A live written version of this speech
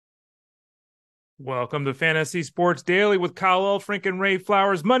Welcome to Fantasy Sports Daily with Kyle Elfrink and Ray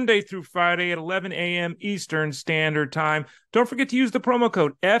Flowers, Monday through Friday at 11 a.m. Eastern Standard Time. Don't forget to use the promo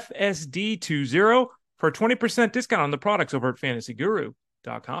code FSD20 for a 20% discount on the products over at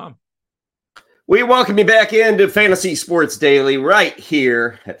fantasyguru.com. We welcome you back into Fantasy Sports Daily right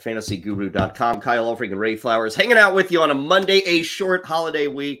here at fantasyguru.com. Kyle Elfrink and Ray Flowers hanging out with you on a Monday, a short holiday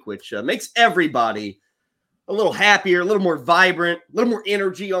week, which makes everybody a little happier, a little more vibrant, a little more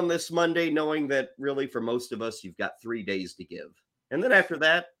energy on this Monday, knowing that really for most of us, you've got 3 days to give. And then after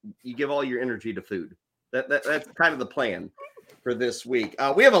that, you give all your energy to food. That's kind of the plan for this week.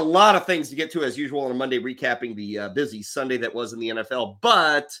 We have a lot of things to get to as usual on a Monday, recapping the busy Sunday that was in the NFL.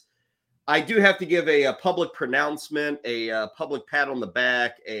 But I do have to give a public pronouncement, a public pat on the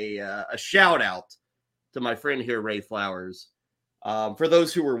back, a shout out to my friend here, Ray Flowers. For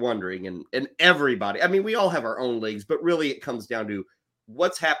those who were wondering, and everybody, I mean, we all have our own leagues, but really it comes down to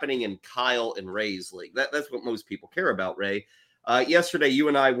what's happening in Kyle and Ray's league. That's what most people care about, Ray. Yesterday, you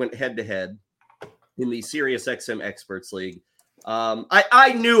and I went head-to-head in the SiriusXM Experts League.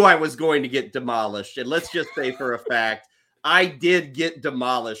 I knew I was going to get demolished, and let's just say for a fact, I did get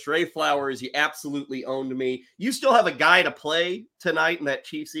demolished. Ray Flowers, you absolutely owned me. You still have a guy to play tonight in that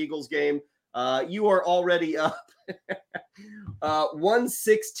Chiefs-Eagles game. You are already up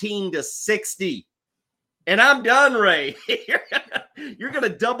 116-60. And I'm done, Ray. You're going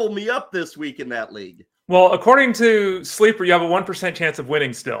to double me up this week in that league. Well, according to Sleeper, you have a 1% chance of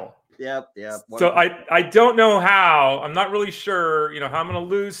winning still. Yep. So I don't know how. I'm not really sure, how I'm going to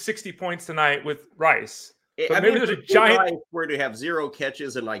lose 60 points tonight with Rice. But maybe there's a giant where to have 0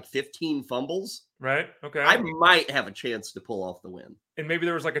 catches and like 15 fumbles. Right. Okay. I might have a chance to pull off the win. And maybe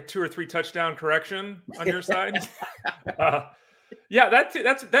there was like a 2 or 3 touchdown correction on your side. Yeah,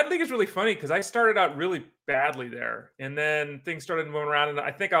 that league is really funny because I started out really badly there, and then things started moving around. And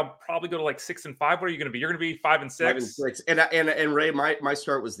I think I'll probably go to like 6-5. What are you going to be? You're going to be 5-6. 5-6. And Ray, my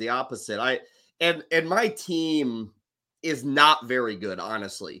start was the opposite. And my team is not very good,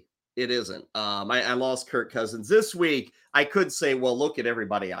 honestly. It isn't. I lost Kirk Cousins this week. I could say, well, look at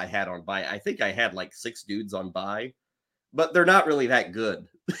everybody I had on bye. I think I had like 6 dudes on bye, but they're not really that good.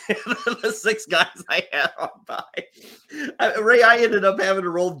 The 6 guys I had on bye. Ray, I ended up having to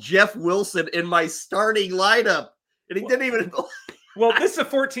roll Jeff Wilson in my starting lineup, and he didn't even. Well, this is a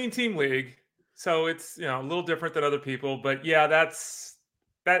 14-team league, so it's a little different than other people. But yeah, that's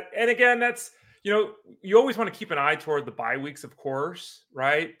that. And again, that's. You always want to keep an eye toward the bye weeks, of course,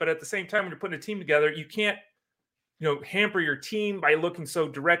 right? But at the same time, when you're putting a team together, you can't, hamper your team by looking so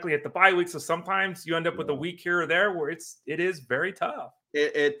directly at the bye week. So sometimes you end up with a week here or there where it is very tough.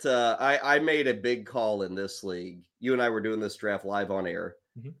 I made a big call in this league. You and I were doing this draft live on air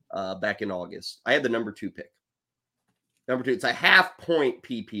back in August. I had the number 2 pick. Number 2, it's a half-point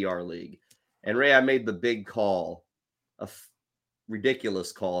PPR league. And Ray, I made the big call, a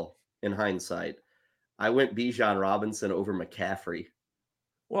ridiculous call. In hindsight, I went Bijan Robinson over McCaffrey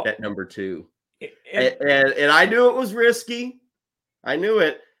at number 2. And I knew it was risky. I knew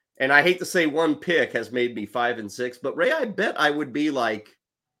it. And I hate to say one pick has made me 5-6, but Ray, I bet I would be like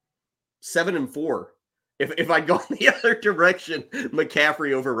 7-4 if I'd gone the other direction,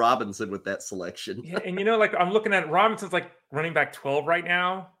 McCaffrey over Robinson with that selection. Yeah, and I'm looking at Robinson's like running back 12 right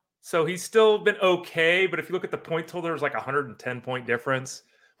now. So he's still been okay. But if you look at the point total, there's like 110-point difference.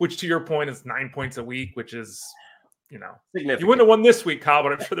 Which, to your point, is 9 points a week, which is, significant. You wouldn't have won this week, Kyle,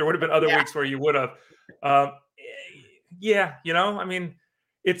 but I'm sure there would have been other weeks where you would have. I mean,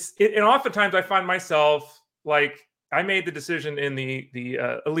 and oftentimes I find myself like I made the decision in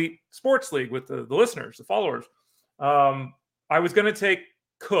the Elite Sports League with the listeners, the followers. I was going to take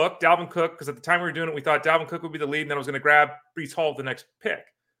Dalvin Cook, because at the time we were doing it, we thought Dalvin Cook would be the lead, and then I was going to grab Breece Hall with the next pick.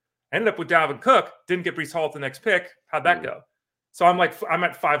 I ended up with Dalvin Cook, didn't get Breece Hall with the next pick. How'd that go? So I'm at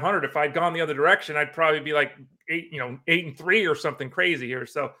 500. If I'd gone the other direction, I'd probably be like 8-3 or something crazy here.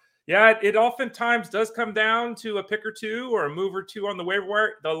 So yeah, it oftentimes does come down to a pick or two or a move or two on the waiver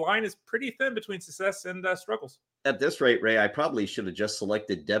wire. The line is pretty thin between success and struggles. At this rate, Ray, I probably should have just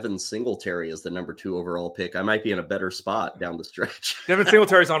selected Devin Singletary as the number 2 overall pick. I might be in a better spot down the stretch. Devin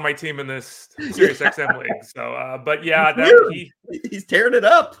Singletary's on my team in this SiriusXM league. So, but yeah, he's tearing it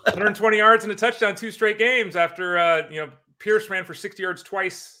up. 120 yards and a touchdown 2 straight games after Pierce ran for 60 yards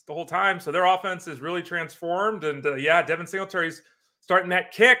twice the whole time. So their offense is really transformed. And Devin Singletary's starting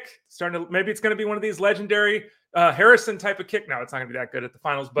that kick. Maybe it's going to be one of these legendary Harrison type of kick. Now it's not going to be that good at the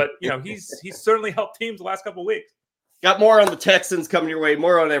finals, but he's certainly helped teams the last couple of weeks. Got more on the Texans coming your way,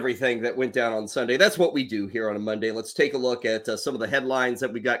 more on everything that went down on Sunday. That's what we do here on a Monday. Let's take a look at some of the headlines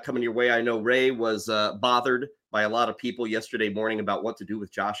that we got coming your way. I know Ray was bothered by a lot of people yesterday morning about what to do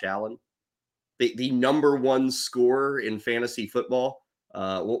with Josh Allen. the number one scorer in fantasy football.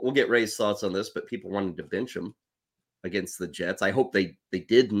 We'll get Ray's thoughts on this, but people wanted to bench him against the Jets. I hope they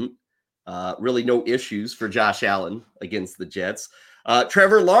didn't. Really no issues for Josh Allen against the Jets.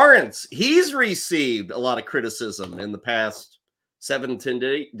 Trevor Lawrence, he's received a lot of criticism in the past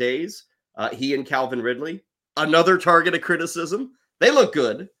 7-10 days. He and Calvin Ridley, another target of criticism. They look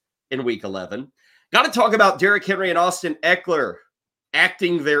good in week 11. Got to talk about Derrick Henry and Austin Eckler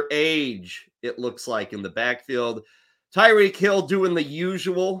acting their age, it looks like, in the backfield. Tyreek Hill doing the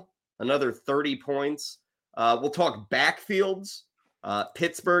usual, another 30 points. We'll talk backfields.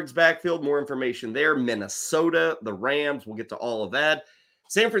 Pittsburgh's backfield, more information there. Minnesota, the Rams, we'll get to all of that.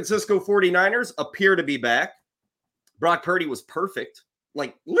 San Francisco 49ers appear to be back. Brock Purdy was perfect,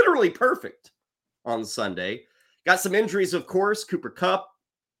 like literally perfect on Sunday. Got some injuries, of course. Cooper Kupp,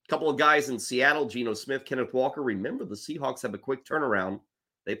 a couple of guys in Seattle, Geno Smith, Kenneth Walker. Remember, the Seahawks have a quick turnaround.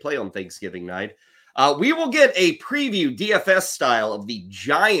 They play on Thanksgiving night. We will get a preview, DFS style, of the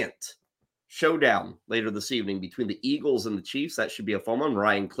giant showdown later this evening between the Eagles and the Chiefs. That should be a fun one.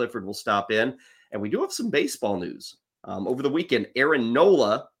 Ryan Clifford will stop in. And we do have some baseball news. Over the weekend, Aaron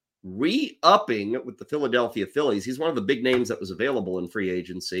Nola re-upping with the Philadelphia Phillies. He's one of the big names that was available in free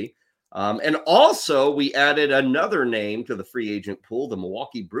agency. And also, we added another name to the free agent pool, the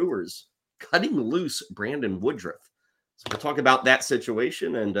Milwaukee Brewers, cutting loose Brandon Woodruff. So we'll talk about that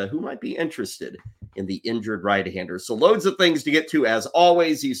situation and who might be interested in the injured right-hander. So loads of things to get to. As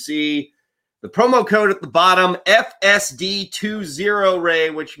always, you see the promo code at the bottom, FSD20, Ray,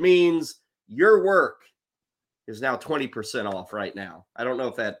 which means your work is now 20% off right now. I don't know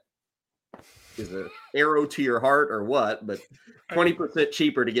if that is an arrow to your heart or what, but 20%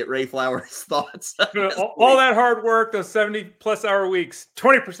 cheaper to get Ray Flowers' thoughts. all that hard work, those 70-plus hour weeks,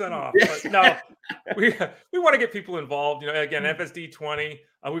 20% off. Yeah. But no, we want to get people involved. Again, FSD 20.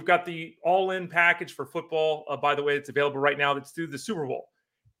 We've got the all-in package for football. By the way, it's available right now. That's through the Super Bowl.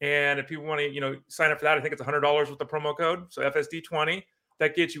 And if people want to, sign up for that, I think it's $100 with the promo code. So FSD 20.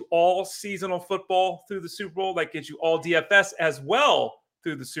 That gets you all seasonal football through the Super Bowl. That gets you all DFS as well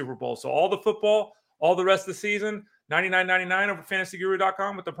through the Super Bowl. So all the football, all the rest of the season, $99.99 over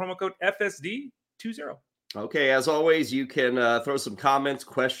fantasyguru.com with the promo code FSD20. Okay, as always, you can throw some comments,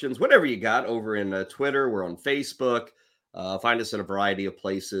 questions, whatever you got over in Twitter. We're on Facebook. Find us in a variety of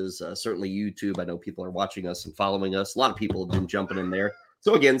places, certainly YouTube. I know people are watching us and following us. A lot of people have been jumping in there.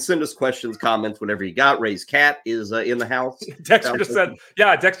 So again, send us questions, comments, whatever you got. Ray's cat is in the house. Dexter just said,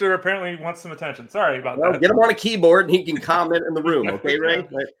 yeah, Dexter apparently wants some attention. Sorry about that. Get him on a keyboard and he can comment in the room. Okay, Ray?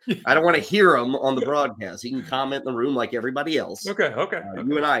 I don't want to hear him on the broadcast. He can comment in the room like everybody else. Okay.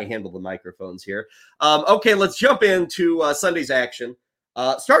 You and I handle the microphones here. Okay, let's jump into Sunday's action.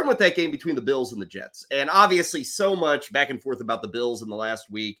 Starting with that game between the Bills and the Jets. And obviously so much back and forth about the Bills in the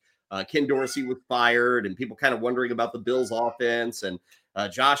last week. Ken Dorsey was fired and people kind of wondering about the Bills offense and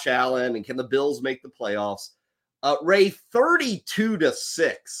Josh Allen, and can the Bills make the playoffs? Ray,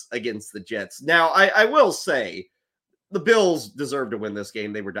 32-6 against the Jets. Now, I will say the Bills deserve to win this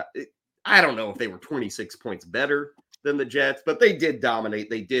game. I don't know if they were 26 points better than the Jets, but they did dominate.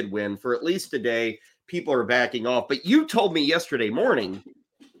 They did win. For at least today, people are backing off. But you told me yesterday morning,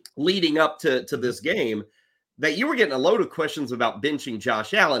 leading up to this game, that you were getting a load of questions about benching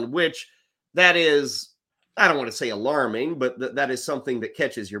Josh Allen, which that is, I don't want to say alarming, but that is something that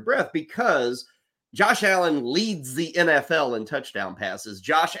catches your breath because Josh Allen leads the NFL in touchdown passes.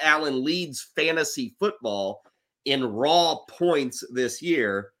 Josh Allen leads fantasy football in raw points this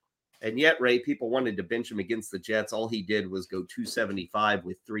year. And yet, Ray, people wanted to bench him against the Jets. All he did was go 275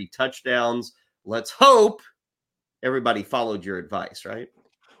 with 3 touchdowns. Let's hope everybody followed your advice, right?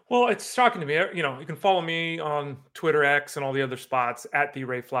 Well, it's shocking to me. You can follow me on Twitter, X, and all the other spots at the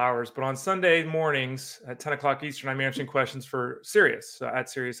Ray Flowers. But on Sunday mornings at 10 o'clock Eastern, I'm answering questions for Sirius at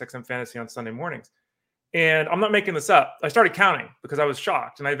Sirius XM Fantasy on Sunday mornings. And I'm not making this up. I started counting because I was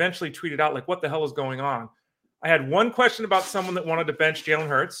shocked. And I eventually tweeted out, what the hell is going on? I had one question about someone that wanted to bench Jalen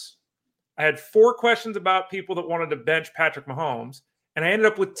Hurts. I had 4 questions about people that wanted to bench Patrick Mahomes. And I ended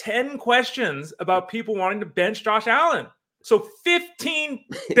up with 10 questions about people wanting to bench Josh Allen. So 15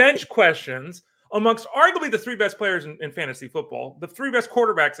 bench questions amongst arguably the 3 best players in fantasy football, the 3 best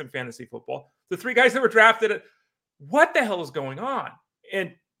quarterbacks in fantasy football, the 3 guys that were drafted. What the hell is going on?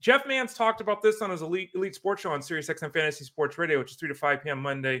 And Jeff Mans talked about this on his Elite Sports Show on Sirius XM Fantasy Sports Radio, which is 3 to 5 p.m.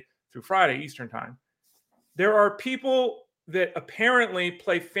 Monday through Friday Eastern Time. There are people that apparently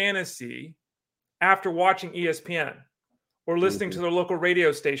play fantasy after watching ESPN. Or listening to their local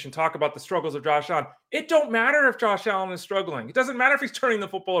radio station talk about the struggles of Josh Allen. It don't matter if Josh Allen is struggling. It doesn't matter if he's turning the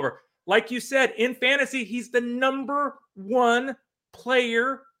football over. Like you said, in fantasy, he's the number 1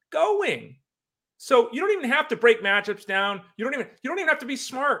 player going. So you don't even have to break matchups down. You don't even have to be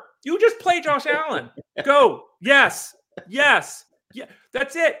smart. You just play Josh Allen. Go. Yes. Yes. Yeah.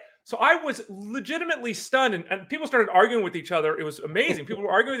 That's it. So I was legitimately stunned, and people started arguing with each other. It was amazing. People were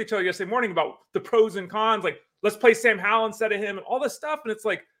arguing with each other yesterday morning about the pros and cons, like let's play Sam Howell instead of him and all this stuff. And it's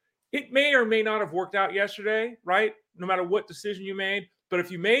like, it may or may not have worked out yesterday, right? No matter what decision you made. But if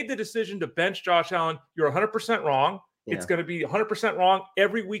you made the decision to bench Josh Allen, you're 100% wrong. Yeah. It's going to be 100% wrong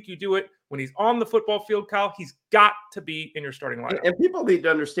every week you do it. When he's on the football field, Kyle, he's got to be in your starting lineup. And people need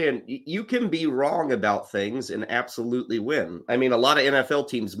to understand, you can be wrong about things and absolutely win. I mean, a lot of NFL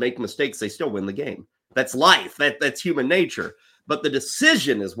teams make mistakes. They still win the game. That's life. That's human nature. But the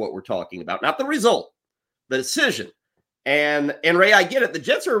decision is what we're talking about, not the result, the decision. And Ray, I get it. The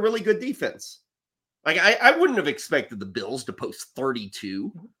Jets are a really good defense. Like, I wouldn't have expected the Bills to post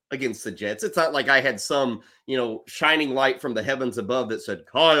 32 against the Jets. It's not like I had some, shining light from the heavens above that said,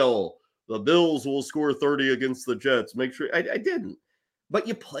 Kyle, the Bills will score 30 against the Jets. Make sure. I didn't. But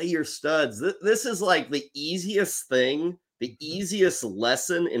you play your studs. This is like the easiest thing, the easiest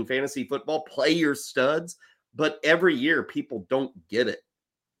lesson in fantasy football. Play your studs. But every year, people don't get it.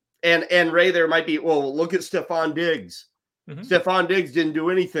 And Ray, there might be, well, look at Stephon Diggs. Mm-hmm. Stephon Diggs didn't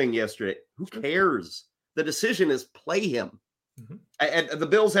do anything yesterday. Who cares? The decision is play him. Mm-hmm. And the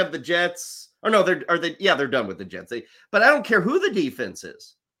Bills have the Jets. Oh no, they're done with the Jets. But I don't care who the defense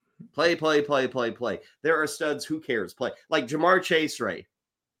is. Play. There are studs. Who cares? Play. Like Jamar Chase, Ray.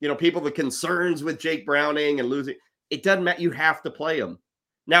 People, the concerns with Jake Browning and losing. It doesn't matter. You have to play him.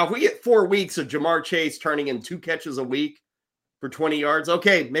 Now, if we get 4 weeks of Jamar Chase turning in 2 catches a week for 20 yards,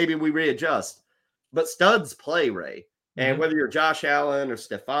 okay, maybe we readjust. But studs play, Ray. And whether you're Josh Allen or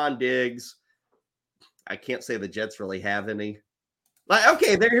Stephon Diggs, I can't say the Jets really have any.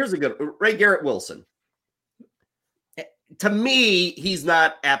 Okay, here's a good Ray Garrett Wilson. To me, he's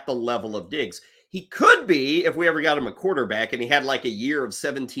not at the level of Diggs. He could be if we ever got him a quarterback and he had like a year of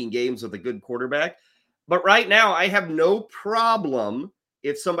 17 games with a good quarterback. But right now, I have no problem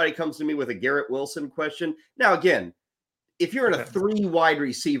if somebody comes to me with a Garrett Wilson question. Now, again, if you're in a 3 wide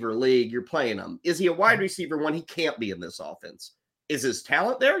receiver league, you're playing him. Is he a wide receiver one? He can't be in this offense. Is his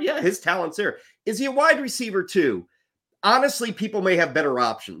talent there? Yeah, his talent's there. Is he a wide receiver 2? Honestly, people may have better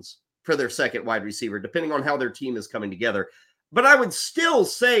options for their second wide receiver, depending on how their team is coming together. But I would still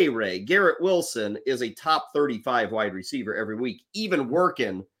say, Ray, Garrett Wilson is a top 35 wide receiver every week, even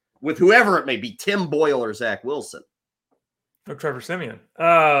working with whoever it may be, Tim Boyle or Zach Wilson. Or Trevor Siemian.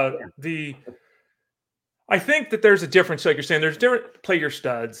 I think that there's a difference, like you're saying, there's different play your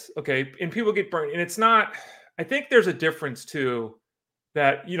studs, okay? And people get burned. And it's not, I think there's a difference too,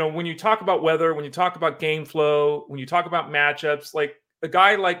 that, when you talk about weather, when you talk about game flow, when you talk about matchups, like a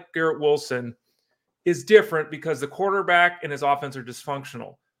guy like Garrett Wilson is different because the quarterback and his offense are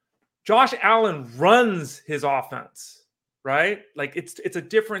dysfunctional. Josh Allen runs his offense, right? Like it's a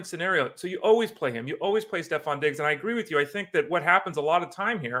different scenario. So you always play him. You always play Stephon Diggs. And I agree with you. I think that what happens a lot of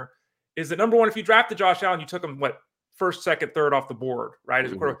time here is that, number one, if you drafted Josh Allen, you took him, first, second, third off the board, right?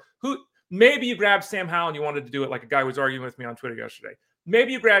 As a quarterback. Maybe you grabbed Sam Howell and you wanted to do it like a guy was arguing with me on Twitter yesterday.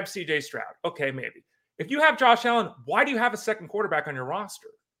 Maybe you grabbed CJ Stroud. Okay, maybe. If you have Josh Allen, why do you have a second quarterback on your roster?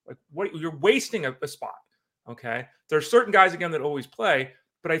 Like, what, you're wasting a spot, okay? There's certain guys, again, that always play,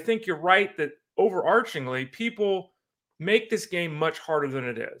 but I think you're right that overarchingly, people make this game much harder than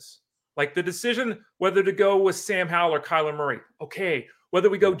it is. Like the decision whether to go with Sam Howell or Kyler Murray, okay.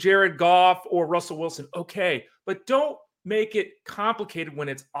 Whether we go Jared Goff or Russell Wilson, okay. But don't make it complicated when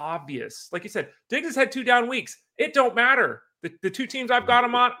it's obvious. Like you said, Diggs has had 2 down weeks. It don't matter. The 2 teams I've got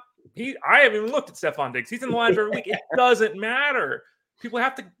him on, I haven't even looked at Stephon Diggs. He's in the line every week. It doesn't matter. People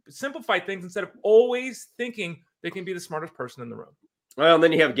have to simplify things instead of always thinking they can be the smartest person in the room. Well, and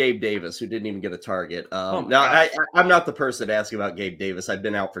then you have Gabe Davis, who didn't even get a target. I'm not the person to ask about Gabe Davis. I've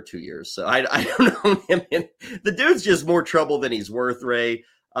been out for 2 years, so I don't know him. The dude's just more trouble than he's worth, Ray.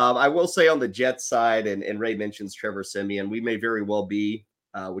 I will say on the Jets side, and Ray mentions Trevor Siemian, we may very well be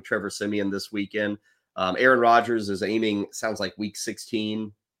with Trevor Siemian this weekend. Aaron Rodgers is aiming, sounds like week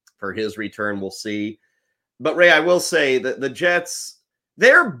 16 for his return. We'll see. But, Ray, I will say that the Jets,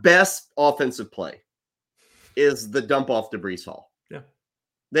 their best offensive play is the dump off to Breece Hall. Yeah.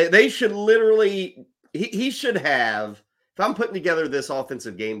 They should literally, he should have, if I'm putting together this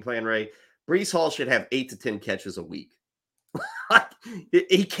offensive game plan, Ray, Breece Hall should have 8 to 10 catches a week.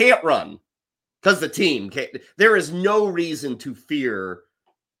 He can't run because the team can't. There is no reason to fear,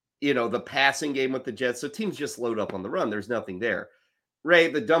 the passing game with the Jets. So teams just load up on the run. There's nothing there. Ray,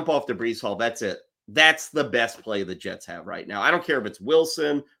 the dump off to Breece Hall, that's it. That's the best play the Jets have right now. I don't care if it's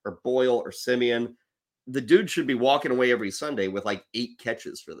Wilson or Boyle or Siemian. the dude should be walking away every Sunday with like 8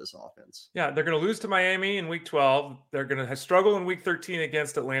 catches for this offense. Yeah, they're going to lose to Miami in week 12. They're going to struggle in week 13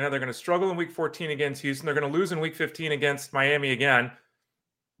 against Atlanta. They're going to struggle in week 14 against Houston. They're going to lose in week 15 against Miami again.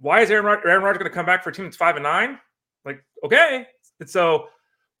 Why is Aaron Rodgers going to come back for a team that's 5-9? Like, okay. And so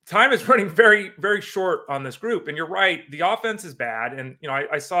time is running very, very short on this group. And you're right. The offense is bad. And,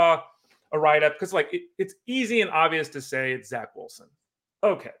 I saw a write-up because, like, it's easy and obvious to say it's Zach Wilson.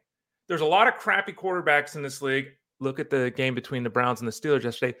 Okay. There's a lot of crappy quarterbacks in this league. Look at the game between the Browns and the Steelers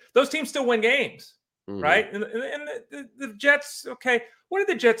yesterday. Those teams still win games, right? And the Jets, okay. What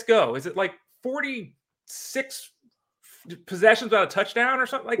did the Jets go? Is it like 46 possessions without a touchdown or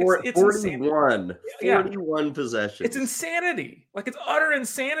something? Like it's 41. 41 possessions. It's insanity. Like, it's utter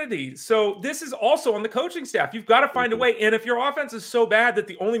insanity. So this is also on the coaching staff. You've got to find a way. And if your offense is so bad that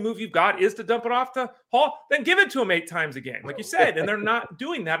the only move you've got is to dump it off to Hall, then give it to him 8 times a game, like you said. And they're not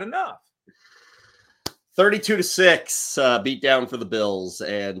doing that enough. 32-6 beat down for the Bills,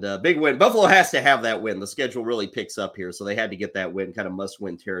 and big win. Buffalo has to have that win. The schedule really picks up here, so they had to get that win, kind of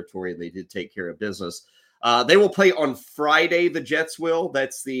must-win territory, and they did take care of business. They will play on Friday, the Jets will.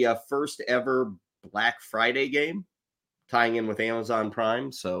 That's the first ever Black Friday game, tying in with Amazon Prime.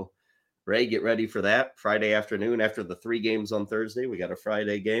 So, Ray, get ready for that. Friday afternoon after the 3 games on Thursday. We got a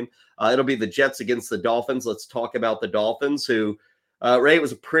Friday game. It'll be the Jets against the Dolphins. Let's talk about the Dolphins, who, Ray, it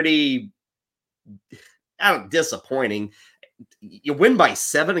was a pretty disappointing. You win by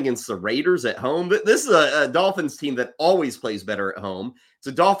 7 against the Raiders at home. This is a Dolphins team that always plays better at home. It's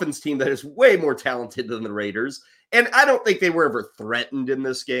a Dolphins team that is way more talented than the Raiders. And I don't think they were ever threatened in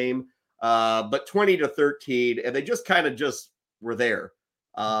this game. But 20-13, and they just kind of just were there.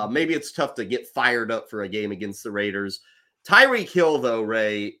 Maybe it's tough to get fired up for a game against the Raiders. Tyreek Hill, though,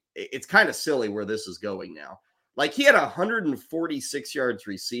 Ray, it's kind of silly where this is going now. Like, he had 146 yards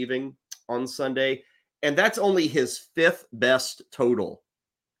receiving on Sunday. And that's only his 5th best total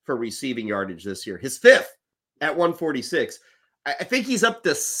for receiving yardage this year. His 5th at 146. I think he's up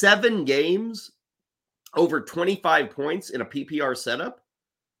to 7 games over 25 points in a PPR setup.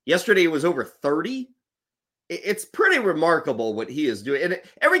 Yesterday, it was over 30. It's pretty remarkable what he is doing. And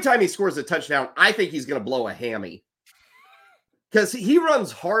every time he scores a touchdown, I think he's going to blow a hammy. Because he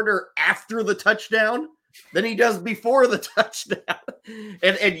runs harder after the touchdown than he does before the touchdown.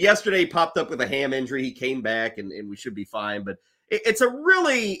 And yesterday he popped up with a ham injury. He came back and we should be fine. But it's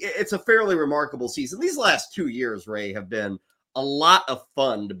a fairly remarkable season. These last 2 years, Ray, have been a lot of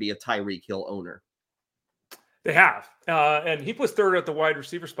fun to be a Tyreek Hill owner. They have. And he was 3rd at the wide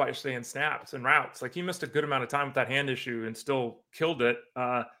receiver spot yesterday in snaps and routes. Like, he missed a good amount of time with that hand issue and still killed it.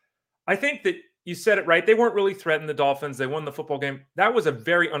 I think that you said it right. They weren't really threatening the Dolphins. They won the football game. That was a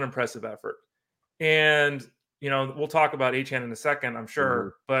very unimpressive effort. And, we'll talk about Achane in a second, I'm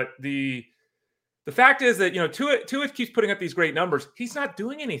sure. But the fact is that, Tua keeps putting up these great numbers. He's not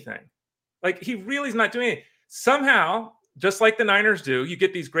doing anything. Like, he really is not doing anything. Somehow, just like the Niners do, you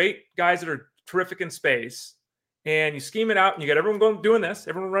get these great guys that are terrific in space, and you scheme it out, and you get everyone doing this,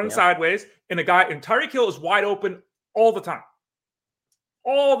 everyone running sideways, and Tyreek Hill is wide open all the time.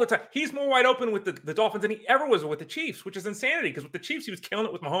 All the time. He's more wide open with the Dolphins than he ever was with the Chiefs, which is insanity, because with the Chiefs, he was killing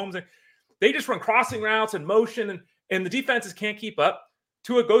it with Mahomes, and they just run crossing routes and motion, and the defenses can't keep up.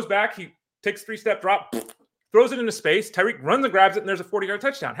 Tua goes back, he takes a 3-step drop, throws it into space. Tyreek runs and grabs it, and there's a 40-yard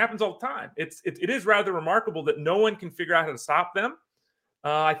touchdown. Happens all the time. It is rather remarkable that no one can figure out how to stop them.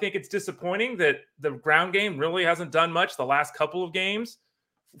 I think it's disappointing that the ground game really hasn't done much the last couple of games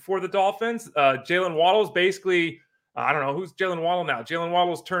for the Dolphins. Jalen Waddle's basically, I don't know, who's Jalen Waddle now? Jalen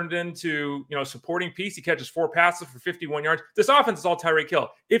Waddle's turned into, supporting piece. He catches 4 passes for 51 yards. This offense is all Tyreek Hill.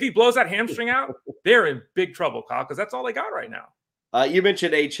 If he blows that hamstring out, they're in big trouble, Kyle, because that's all they got right now. You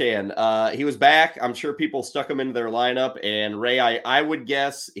mentioned Achane. He was back. I'm sure people stuck him into their lineup. And Ray, I would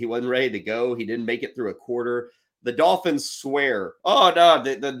guess he wasn't ready to go. He didn't make it through a quarter. The Dolphins swear, oh, no,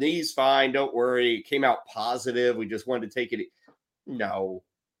 the knee's fine. Don't worry. It came out positive. We just wanted to take it. No,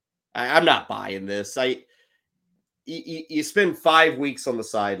 I'm not buying this. You spend 5 weeks on the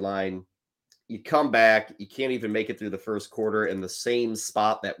sideline. You come back. You can't even make it through the first quarter. And the same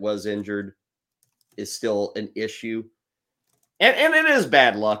spot that was injured is still an issue. And it is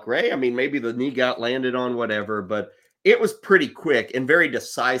bad luck, Ray. I mean, maybe the knee got landed on, whatever, but it was pretty quick and very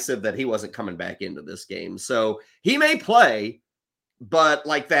decisive that he wasn't coming back into this game. So he may play, but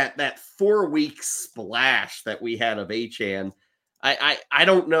like that 4-week splash that we had of Achane, I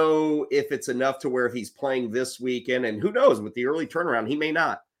don't know if it's enough to where he's playing this weekend. And who knows, with the early turnaround, he may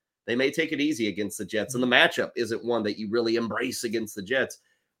not. They may take it easy against the Jets. And the matchup isn't one that you really embrace against the Jets.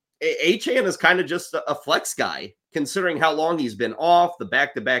 Achane is kind of just a flex guy, considering how long he's been off, the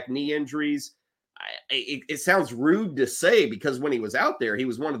back-to-back knee injuries. it sounds rude to say because when he was out there, he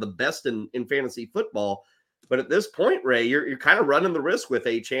was one of the best in fantasy football. But at this point, Ray, you're kind of running the risk with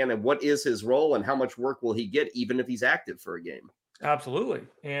Achane, and what is his role and how much work will he get, even if he's active for a game? Absolutely.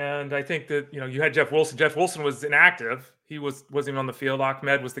 And I think that, you had Jeff Wilson. Jeff Wilson was inactive. He wasn't even on the field.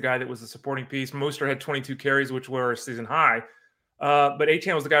 Ahmed was the guy that was the supporting piece. Mostert had 22 carries, which were a season high. But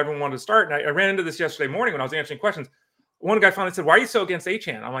Achane was the guy everyone wanted to start. And I ran into this yesterday morning when I was answering questions. One guy finally said, "Why are you so against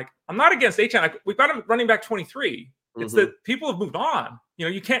Achane?" I'm like, I'm not against Achane. We've got him running back 23. It's that people have moved on.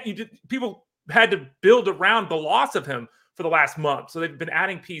 People had to build around the loss of him for the last month. So they've been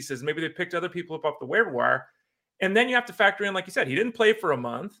adding pieces. Maybe they picked other people up off the waiver wire. And then you have to factor in, like you said, he didn't play for a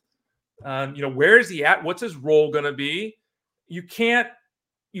month. Where is he at? What's his role going to be? You can't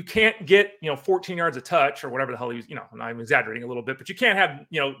get, 14 yards a touch or whatever the hell he's, I'm exaggerating a little bit, but you can't have,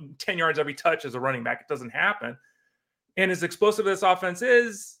 10 yards every touch as a running back. It doesn't happen. And as explosive as this offense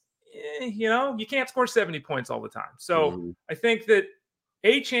is, you can't score 70 points all the time. So I think that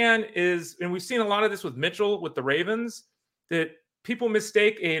Achane is, and we've seen a lot of this with Mitchell, with the Ravens, that people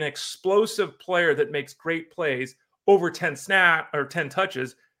mistake an explosive player that makes great plays over 10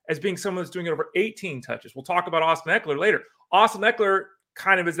 touches as being someone that's doing it over 18 touches. We'll talk about Austin Eckler later. Austin Eckler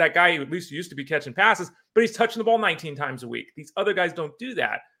kind of is that guy who at least used to be catching passes, but he's touching the ball 19 times a week. These other guys don't do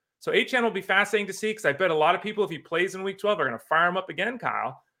that. So Achane will be fascinating to see because I bet a lot of people, if he plays in week 12, are going to fire him up again,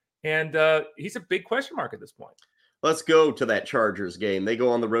 Kyle. And he's a big question mark at this point. Let's go to that Chargers game. They go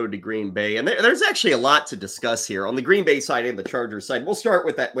on the road to Green Bay, and there's actually a lot to discuss here on the Green Bay side and the Chargers side. We'll start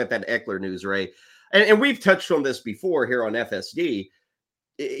with that Eckler news, Ray. And we've touched on this before here on FSD.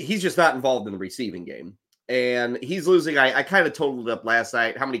 He's just not involved in the receiving game. And he's losing. I kind of totaled it up last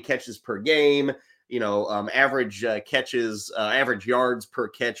night, how many catches per game, average catches, average yards per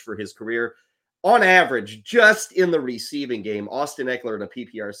catch for his career. On average, just in the receiving game, Austin Eckler in a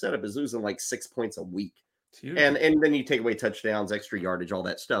PPR setup is losing like 6 points a week. And then you take away touchdowns, extra yardage, all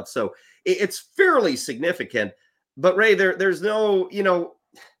that stuff. So it's fairly significant. But Ray, there's no,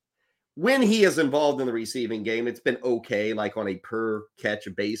 when he is involved in the receiving game, it's been okay, like on a per catch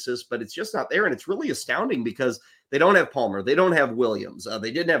basis, but it's just not there. And it's really astounding because they don't have Palmer. They don't have Williams.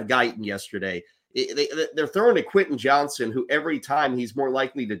 They didn't have Guyton yesterday. They're throwing to Quentin Johnson, who every time he's more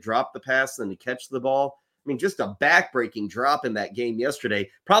likely to drop the pass than to catch the ball. I mean, just a backbreaking drop in that game yesterday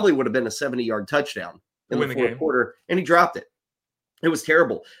probably would have been a 70-yard touchdown in the fourth quarter, and he dropped it. It was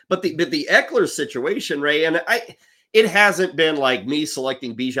terrible. But the Eckler situation, Ray, and it hasn't been like me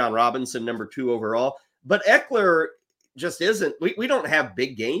selecting Bijan Robinson number 2 overall, but Eckler just isn't. We don't have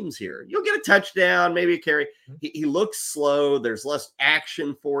big games here. You'll get a touchdown, maybe a carry. He looks slow. There's less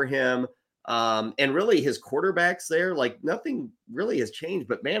action for him. And really his quarterbacks there, like nothing really has changed,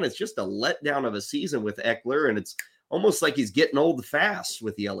 but man, it's just a letdown of a season with Eckler. And it's almost like he's getting old fast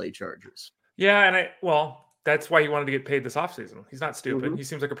with the LA Chargers. Yeah. And that's why he wanted to get paid this offseason. He's not stupid. He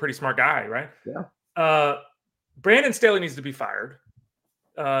seems like a pretty smart guy, right? Yeah. Brandon Staley needs to be fired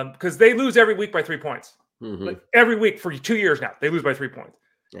because they lose every week by 3 points. Like every week for 2 years now, they lose by 3 points.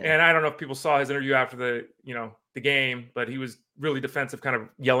 Yeah. And I don't know if people saw his interview after the game, but he was really defensive, kind of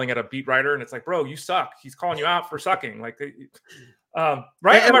yelling at a beat writer. And it's like, bro, you suck. He's calling you out for sucking. Like, right?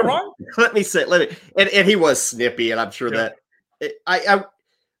 Am I wrong? Let me say, and he was snippy, and I'm sure that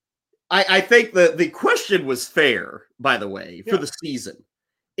I think the question was fair, by the way, for the season.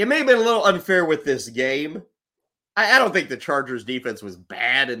 It may have been a little unfair with this game. I don't think the Chargers defense was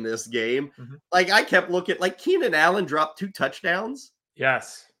bad in this game. Like I kept looking, like Keenan Allen dropped 2 touchdowns.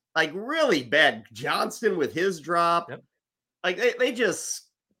 Yes. Like really bad. Johnston with his drop. Yep. Like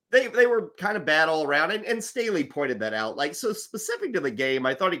they were kind of bad all around. And Staley pointed that out. Like, so specific to the game,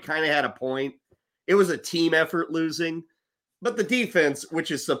 I thought he kind of had a point. It was a team effort losing, but the defense,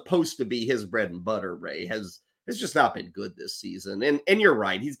 which is supposed to be his bread and butter, Ray, has just not been good this season. And you're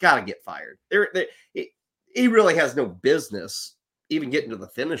right. He's got to get fired. He really has no business even getting to the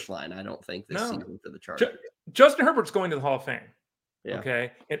finish line, I don't think, this season for the Chargers. Justin Herbert's going to the Hall of Fame. Yeah.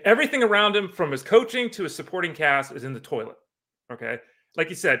 Okay. And everything around him, from his coaching to his supporting cast, is in the toilet. Okay. Like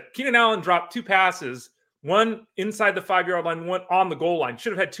you said, Keenan Allen dropped 2 passes, one inside the 5-yard line, one on the goal line.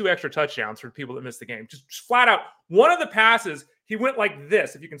 Should have had 2 extra touchdowns for people that missed the game. Just flat out. One of the passes, he went like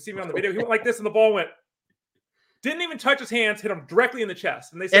this. If you can see me on the video, he went like this, and the ball didn't even touch his hands, hit him directly in the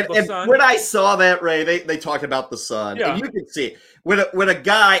chest. And they said the sun. When I saw that, Ray, they talked about the sun. Yeah. And you can see when a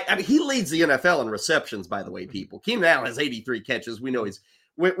guy, I mean, he leads the NFL in receptions, by the way, people. Keenan Allen has 83 catches. We know he's,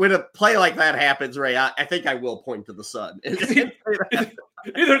 when a play like that happens, Ray, I think I will point to the sun.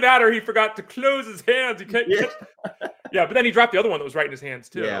 Either that or he forgot to close his hands. He can't. Yeah, but then he dropped the other one that was right in his hands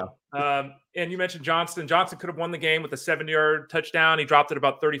too. Yeah. And you mentioned Johnston. Johnston could have won the game with a 70-yard touchdown. He dropped it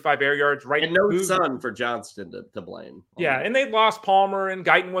about 35 air yards. Right, and no son for Johnston to blame. Yeah, and they lost Palmer, and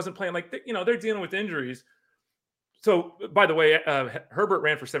Guyton wasn't playing. Like, they're dealing with injuries. So, by the way, Herbert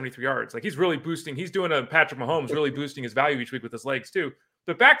ran for 73 yards. Like, he's really boosting. He's doing a Patrick Mahomes, really boosting his value each week with his legs too.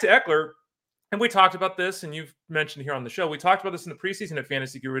 But back to Eckler, and we talked about this, and you've mentioned here on the show. We talked about this in the preseason at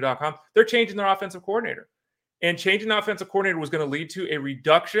FantasyGuru.com. They're changing their offensive coordinator. And changing the offensive coordinator was going to lead to a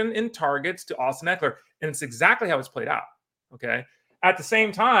reduction in targets to Austin Eckler. And it's exactly how it's played out. Okay. At the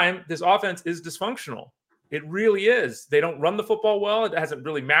same time, this offense is dysfunctional. It really is. They don't run the football well. It hasn't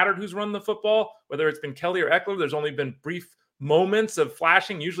really mattered who's run the football, whether it's been Kelly or Eckler. There's only been brief moments of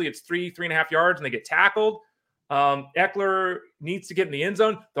flashing. Usually it's 3.5 yards, and they get tackled. Eckler needs to get in the end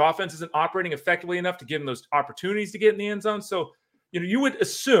zone. The offense isn't operating effectively enough to give him those opportunities to get in the end zone. So, you would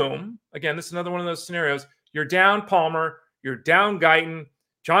assume, again, this is another one of those scenarios. You're down Palmer. You're down Guyton.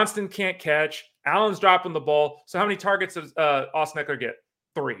 Johnston can't catch. Allen's dropping the ball. So how many targets does Austin Eckler get?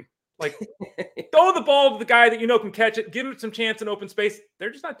 3. Like, throw the ball to the guy that can catch it. Give him some chance in open space.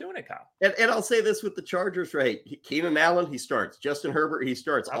 They're just not doing it, Kyle. And I'll say this with the Chargers, right? Keenan Allen, he starts. Justin Herbert, he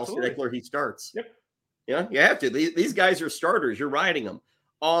starts. Absolutely. Austin Eckler, he starts. Yep. Yeah, you have to. These guys are starters. You're riding them.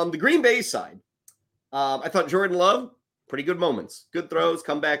 On the Green Bay side, I thought Jordan Love, pretty good moments. Good throws,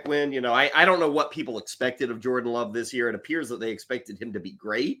 comeback win. I don't know what people expected of Jordan Love this year. It appears that they expected him to be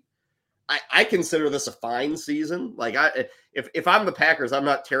great. I consider this a fine season. Like, if I'm the Packers, I'm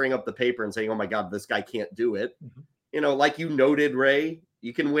not tearing up the paper and saying, oh my God, this guy can't do it. Mm-hmm. Like you noted, Ray,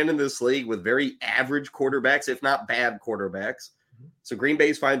 you can win in this league with very average quarterbacks, if not bad quarterbacks. Mm-hmm. So Green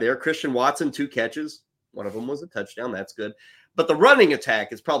Bay's fine there. Christian Watson, 2 catches. One of them was a touchdown. That's good. But the running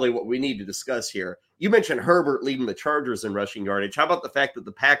attack is probably what we need to discuss here. You mentioned Herbert leading the Chargers in rushing yardage. How about the fact that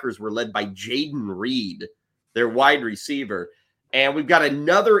the Packers were led by Jaden Reed, their wide receiver? And we've got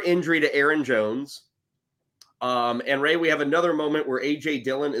another injury to Aaron Jones. And Ray, we have another moment where A.J.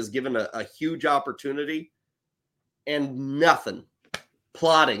 Dillon is given a huge opportunity and nothing.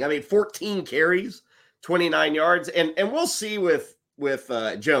 Plotting. 14 carries, 29 yards. And we'll see with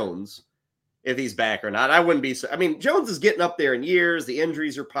Jones if he's back or not. I wouldn't be. Jones is getting up there in years. The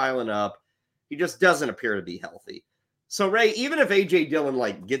injuries are piling up. He just doesn't appear to be healthy. So, Ray, even if A.J.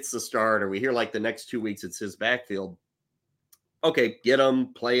 Dillon gets the start, or we hear the next 2 weeks it's his backfield, okay, get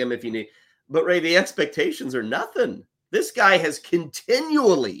him, play him if you need. But, Ray, the expectations are nothing. This guy has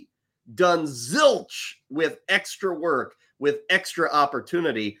continually done zilch with extra work, with extra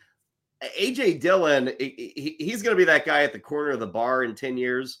opportunity. A.J. Dillon, he's going to be that guy at the corner of the bar in 10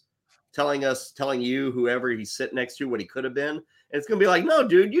 years telling you, whoever he's sitting next to, what he could have been. And it's going to be like, no,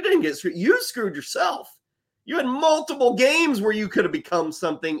 dude, you didn't get screwed. You screwed yourself. You had multiple games where you could have become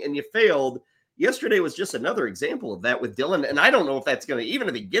something and you failed. Yesterday was just another example of that with Dillon. And I don't know if that's going to, even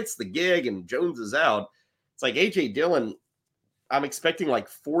if he gets the gig and Jones is out, it's like A.J. Dillon, I'm expecting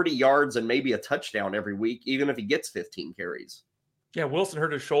 40 yards and maybe a touchdown every week, even if he gets 15 carries. Yeah, Wilson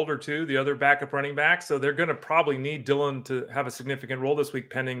hurt his shoulder too, the other backup running back. So they're going to probably need Dillon to have a significant role this week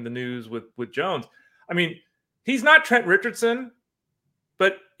pending the news with Jones. He's not Trent Richardson,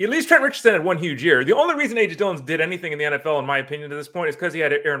 but at least Trent Richardson had one huge year. The only reason A.J. Dillon did anything in the NFL, in my opinion, to this point is because he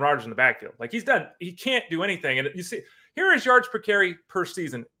had Aaron Rodgers in the backfield. He can't do anything. And you see, here are his yards per carry per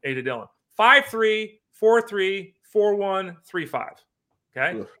season, A.J. Dillon. 5.3, 4.3, 4.1, 3.5.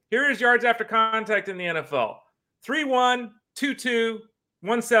 Okay? Oof. Here are his yards after contact in the NFL. 3.1, 2.2,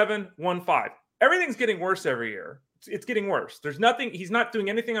 1.7, 1.5. Everything's getting worse every year. It's getting worse. There's nothing. He's not doing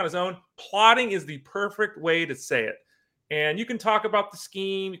anything on his own. Plotting is the perfect way to say it. And you can talk about the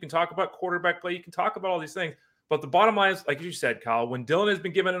scheme. You can talk about quarterback play. You can talk about all these things. But the bottom line is, like you said, Kyle, when Dillon has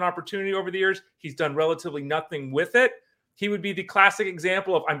been given an opportunity over the years, he's done relatively nothing with it. He would be the classic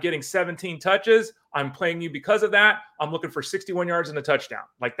example of, I'm getting 17 touches. I'm playing you because of that. I'm looking for 61 yards and a touchdown.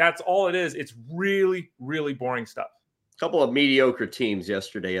 That's all it is. It's really, really boring stuff. Couple of mediocre teams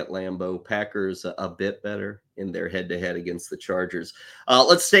yesterday at Lambeau. Packers a bit better in their head-to-head against the Chargers.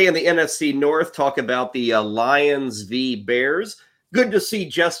 Let's stay in the NFC North, talk about the Lions v. Bears. Good to see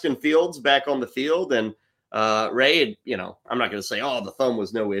Justin Fields back on the field. And Ray, I'm not going to say, the thumb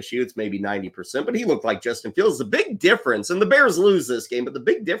was no issue. It's maybe 90%, but he looked like Justin Fields. The big difference, and the Bears lose this game, but the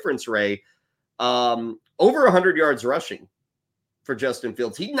big difference, Ray, over 100 yards rushing for Justin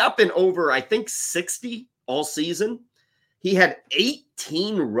Fields. He'd not been over, I think, 60 all season. He had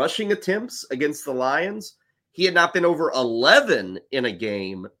 18 rushing attempts against the Lions. He had not been over 11 in a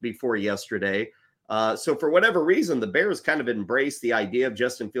game before yesterday. So for whatever reason, the Bears kind of embraced the idea of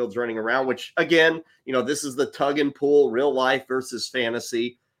Justin Fields running around, which, again, this is the tug and pull, real life versus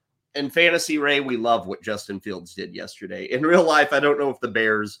fantasy. in fantasy, Ray, we love what Justin Fields did yesterday. In real life, I don't know if the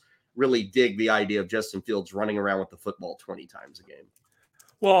Bears really dig the idea of Justin Fields running around with the football 20 times a game.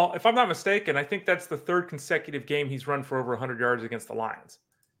 Well, if I'm not mistaken, I think that's the third consecutive game he's run for over 100 yards against the Lions.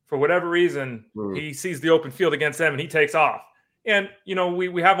 For whatever reason, he sees the open field against them and he takes off. And,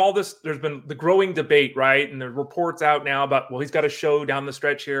 we have all this, there's been the growing debate, right? And there's reports out now about, well, he's got a show down the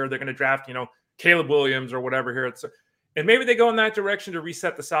stretch here. They're going to draft, Caleb Williams or whatever here. And maybe they go in that direction to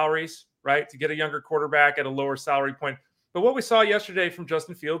reset the salaries, right? To get a younger quarterback at a lower salary point. But what we saw yesterday from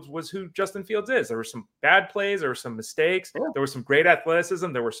Justin Fields was who Justin Fields is. There were some bad plays. There were some mistakes. There was some great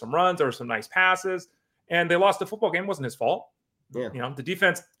athleticism. There were some runs. There were some nice passes. And they lost the football game. It wasn't his fault. Yeah. The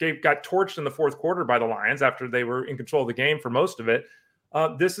defense got torched in the fourth quarter by the Lions after they were in control of the game for most of it.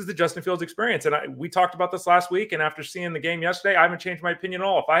 This is the Justin Fields experience. And we talked about this last week. And after seeing the game yesterday, I haven't changed my opinion at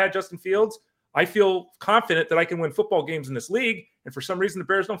all. If I had Justin Fields, I feel confident that I can win football games in this league. And for some reason, the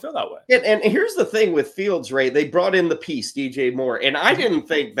Bears don't feel that way. And here's the thing with Fields, Ray. They brought in the piece, DJ Moore. And I didn't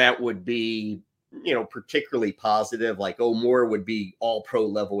think that would be, particularly positive. Like, Moore would be all pro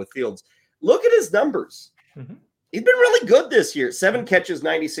level with Fields. Look at his numbers. Mm-hmm. He's been really good this year. 7 catches,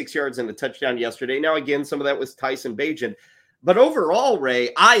 96 yards, and a touchdown yesterday. Now, again, some of that was Tyson Bagent. But overall,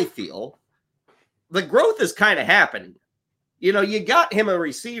 Ray, I feel the growth is kind of happening. You got him a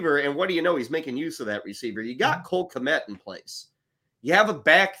receiver, and what do you know? He's making use of that receiver. You got Cole Kmet in place. You have a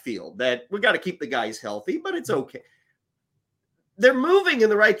backfield that we got to keep the guys healthy, but it's okay. They're moving in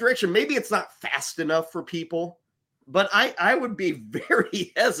the right direction. Maybe it's not fast enough for people, but I would be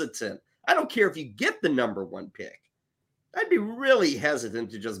very hesitant. I don't care if you get the number 1 pick. I'd be really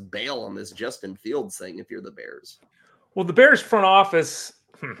hesitant to just bail on this Justin Fields thing if you're the Bears. Well, the Bears front office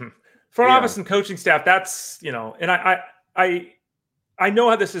and coaching staff, that's, and I know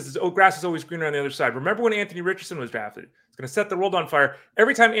how this is. Grass is always greener on the other side. Remember when Anthony Richardson was drafted? It's going to set the world on fire.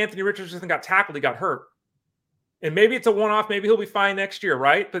 Every time Anthony Richardson got tackled, he got hurt. And maybe it's a one-off. Maybe he'll be fine next year,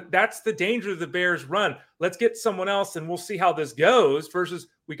 right? But that's the danger of the Bears run. Let's get someone else, and we'll see how this goes versus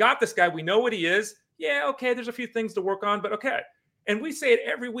we got this guy. We know what he is. Yeah, okay, there's a few things to work on, but okay. And we say it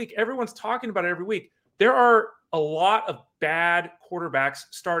every week. Everyone's talking about it every week. There are a lot of bad quarterbacks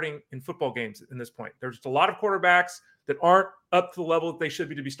starting in football games in this point. There's a lot of quarterbacks that aren't up to the level that they should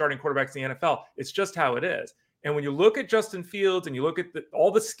be to be starting quarterbacks in the NFL. It's just how it is. And when you look at Justin Fields and you look at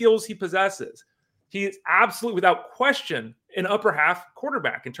all the skills he possesses, he is absolutely, without question, an upper half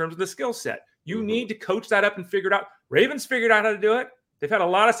quarterback in terms of the skill set. You need to coach that up and figure it out. Ravens figured out how to do it. They've had a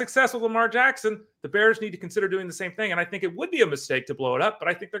lot of success with Lamar Jackson. The Bears need to consider doing the same thing. And I think it would be a mistake to blow it up, but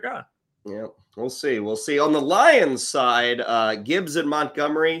I think they're going to. Yeah, we'll see. We'll see. On the Lions side, Gibbs and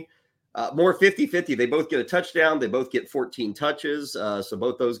Montgomery, more 50-50. They both get a touchdown. They both get 14 touches. So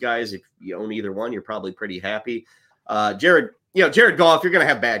both those guys, if you own either one, you're probably pretty happy. Jared Goff, you're going to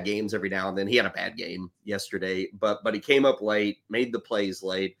have bad games every now and then. He had a bad game yesterday, but he came up late, made the plays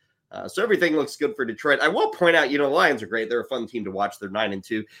late. So everything looks good for Detroit. I will point out, the Lions are great. They're a fun team to watch. They're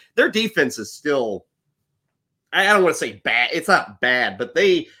 9-2. Their defense is still, I don't want to say bad. It's not bad, but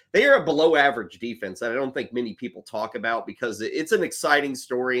they are a below average defense that I don't think many people talk about because it's an exciting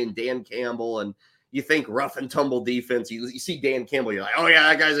story. And Dan Campbell, and you think rough and tumble defense. You see Dan Campbell, you're like, oh yeah,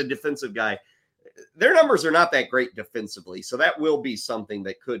 that guy's a defensive guy. Their numbers are not that great defensively. So that will be something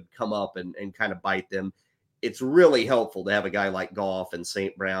that could come up and kind of bite them. It's really helpful to have a guy like Goff and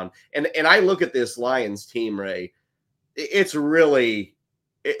St. Brown. And I look at this Lions team, Ray, it's like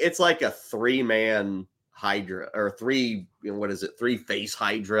a 3-man Hydra or 3-face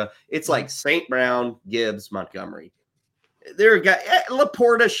Hydra. It's like St. Brown, Gibbs, Montgomery. There a guy,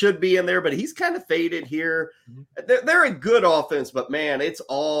 Laporta should be in there, but he's kind of faded here. They're a good offense, but man, it's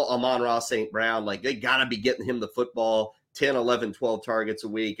all Amon-Ra St. Brown. Like they got to be getting him the football 10, 11, 12 targets a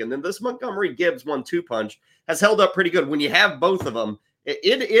week. And then this Montgomery Gibbs 1-2 punch has held up pretty good. When you have both of them, it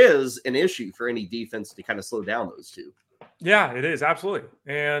is an issue for any defense to kind of slow down those two. Yeah, it is. Absolutely.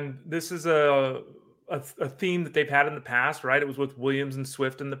 And this is a theme that they've had in the past, right? It was with Williams and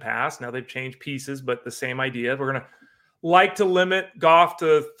Swift in the past. Now they've changed pieces, but the same idea. We're going to like to limit Goff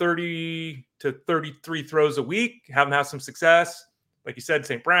to 30 to 33 throws a week, have him have some success. Like you said,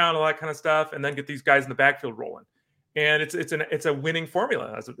 St. Brown, all that kind of stuff, and then get these guys in the backfield rolling. And it's a winning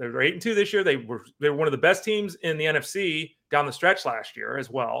formula. They're 8-2 this year. They were one of the best teams in the NFC down the stretch last year as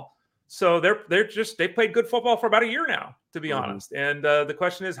well. So they played good football for about a year now, to be honest. And the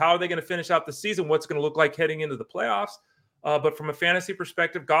question is, how are they going to finish out the season? What's going to look like heading into the playoffs? But from a fantasy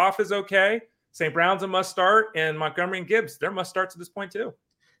perspective, Goff is okay. St. Brown's a must start, and Montgomery and Gibbs, they're must starts at this point too.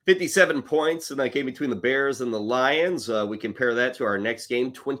 57 points in that game between the Bears and the Lions. We compare that to our next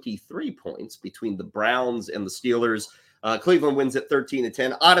game, 23 points between the Browns and the Steelers. Cleveland wins at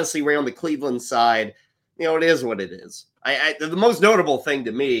 13-10. Honestly, Ray, on the Cleveland side, it is what it is. The most notable thing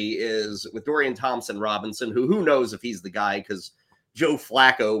to me is with Dorian Thompson-Robinson, who knows if he's the guy because Joe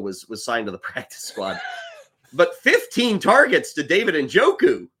Flacco was signed to the practice squad. But 15 targets to David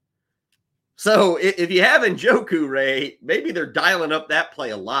Njoku. So if you have Njoku, Ray, maybe they're dialing up that play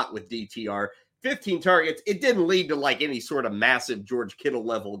a lot with DTR. 15 targets. It didn't lead to like any sort of massive George Kittle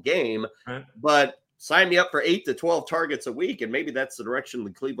level game, but sign me up for 8 to 12 targets a week, and maybe that's the direction the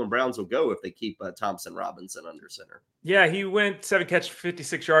Cleveland Browns will go if they keep Thompson-Robinson under center. Yeah, he went 7 catches,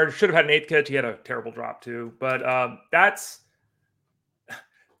 56 yards. Should have had an 8th catch. He had a terrible drop too. But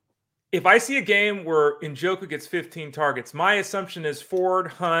if I see a game where Njoku gets 15 targets, my assumption is Ford,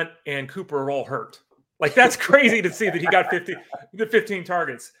 Hunt, and Cooper are all hurt. Like, that's crazy to see that he got 15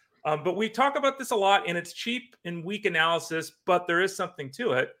 targets. But we talk about this a lot, and it's cheap in weak analysis, but there is something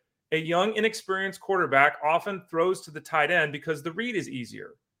to it. A young, inexperienced quarterback often throws to the tight end because the read is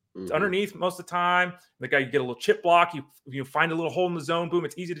easier. It's underneath most of the time. The guy, you get a little chip block, you find a little hole in the zone, boom,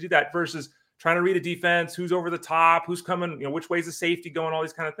 it's easy to do that versus trying to read a defense, who's over the top, who's coming, which way's the safety going, all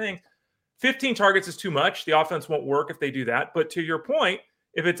these kind of things. 15 targets is too much. The offense won't work if they do that. But to your point,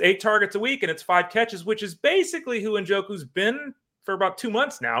 if it's 8 targets a week and it's 5 catches, which is basically who Njoku's been for about 2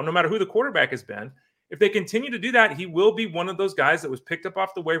 months now, no matter who the quarterback has been, if they continue to do that, he will be one of those guys that was picked up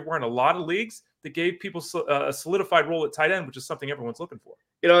off the waiver wire in a lot of leagues that gave people a solidified role at tight end, which is something everyone's looking for.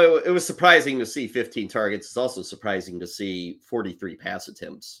 It was surprising to see 15 targets. It's also surprising to see 43 pass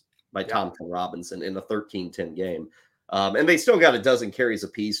attempts by Thompson-Robinson in the 13-10 game. And they still got a dozen carries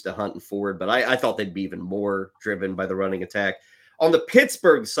apiece to Hunt and Ford, but I thought they'd be even more driven by the running attack. On the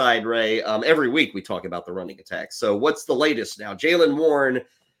Pittsburgh side, Ray, every week we talk about the running attack. So what's the latest now? Jaylen Warren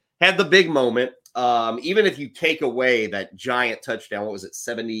had the big moment. Even if you take away that giant touchdown, what was it,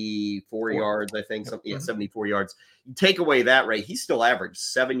 74 yards, I think? 74 yards. You take away that, Ray, he still averaged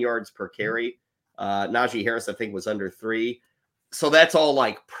 7 yards per carry. Najee Harris, I think, was under 3. So that's all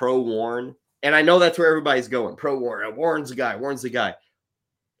like pro Warren. And I know that's where everybody's going. Pro Warren. Warren's the guy.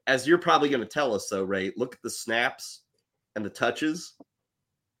 As you're probably going to tell us, though, Ray, look at the snaps and the touches.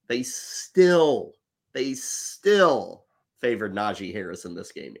 They still favored Najee Harris in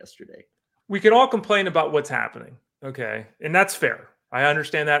this game yesterday. We can all complain about what's happening, okay? And that's fair. I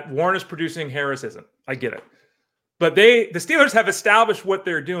understand that. Warren is producing, Harris isn't. I get it. But the Steelers have established what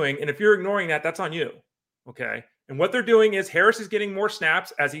they're doing, and if you're ignoring that, that's on you, okay? And what they're doing is Harris is getting more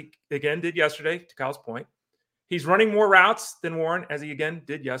snaps, as he, again, did yesterday, to Kyle's point. He's running more routes than Warren, as he, again,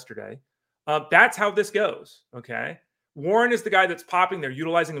 did yesterday. That's how this goes, okay? Warren is the guy that's popping. They're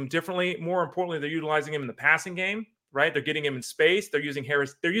utilizing him differently. More importantly, they're utilizing him in the passing game, right? They're getting him in space. They're using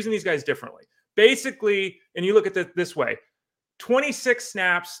Harris. They're using these guys differently. Basically, and you look at it this way, 26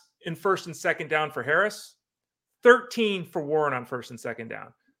 snaps in first and second down for Harris, 13 for Warren on first and second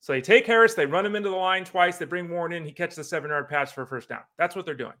down. So they take Harris, they run him into the line twice, they bring Warren in, he catches a 7-yard pass for a first down. That's what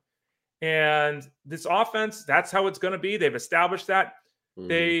they're doing. And this offense, that's how it's going to be. They've established that.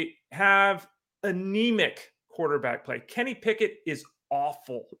 They have anemic quarterback play. Kenny Pickett is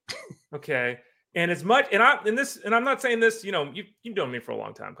awful. Okay. And as much, and I'm not saying this, you've known me for a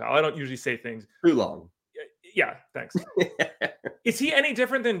long time, Kyle. I don't usually say things too long. Yeah, thanks. Is he any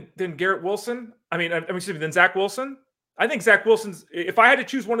different than Garrett Wilson? Than Zach Wilson? I think Zach Wilson's, if I had to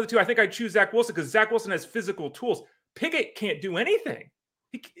choose one of the two, I think I'd choose Zach Wilson because Zach Wilson has physical tools. Pickett can't do anything.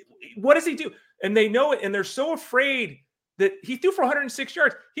 What does he do? And they know it, and they're so afraid that he threw for 106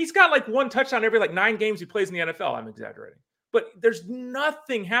 yards. He's got like one touchdown every 9 games he plays in the NFL. I'm exaggerating. But there's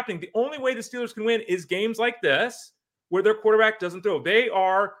nothing happening. The only way the Steelers can win is games like this where their quarterback doesn't throw. They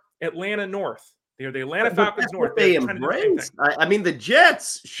are Atlanta North. They're the Atlanta Falcons North. They embrace. The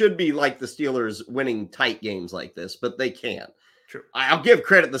Jets should be like the Steelers winning tight games like this, but they can't. True. I'll give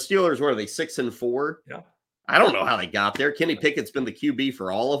credit. The Steelers, what are they, 6-4? Yeah. I don't know how they got there. Kenny Pickett's been the QB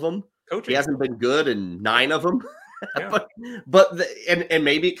for all of them. Coaching. He hasn't been good in 9 of them. Yeah. but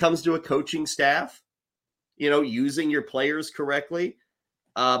maybe it comes to a coaching staff, using your players correctly.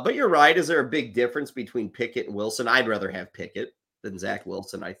 But you're right. Is there a big difference between Pickett and Wilson? I'd rather have Pickett than Zach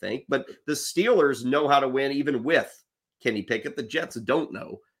Wilson, I think. But the Steelers know how to win even with Kenny Pickett. The Jets don't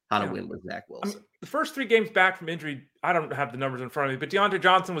know how to win with Zach Wilson. The first 3 games back from injury, I don't have the numbers in front of me, but Deontay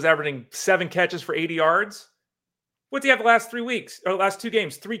Johnson was averaging 7 catches for 80 yards. What's he have the last 3 weeks or last 2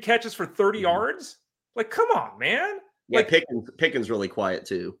 games? 3 catches for 30 yards? Like, come on, man. Yeah, Pickens really quiet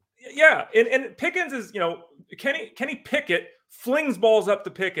too. Yeah, and Pickens is, Kenny Pickett flings balls up to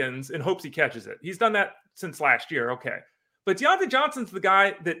Pickens and hopes he catches it. He's done that since last year, okay. But Deontay Johnson's the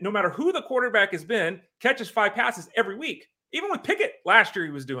guy that no matter who the quarterback has been, catches 5 passes every week. Even with Pickett last year,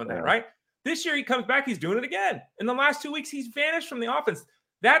 he was doing that, right? This year he comes back, he's doing it again. In the last 2 weeks, he's vanished from the offense.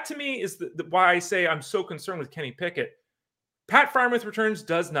 That to me is why I say I'm so concerned with Kenny Pickett. Pat Freiermuth returns,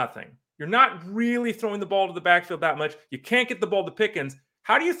 does nothing. You're not really throwing the ball to the backfield that much. You can't get the ball to Pickens.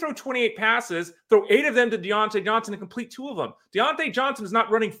 How do you throw 28 passes, throw 8 of them to Deontay Johnson and complete 2 of them? Deontay Johnson is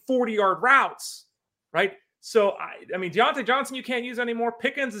not running 40-yard routes, right? So, I mean, Deontay Johnson you can't use anymore.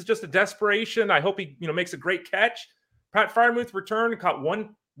 Pickens is just a desperation. I hope he makes a great catch. Pat Freiermuth returned and caught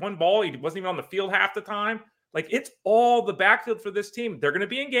one ball. He wasn't even on the field half the time. Like, it's all the backfield for this team. They're going to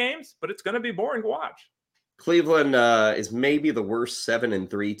be in games, but it's going to be boring to watch. Cleveland is maybe the worst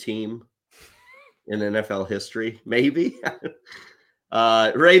 7-3 team in NFL history. Maybe.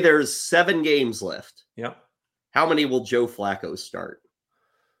 Ray, there's 7 games left. Yep. How many will Joe Flacco start?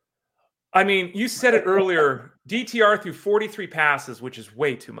 I mean, you said it earlier. DTR threw 43 passes, which is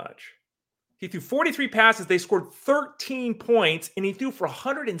way too much. He threw 43 passes. They scored 13 points, and he threw for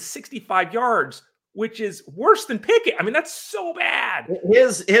 165 yards, which is worse than Pickett. I mean, that's so bad.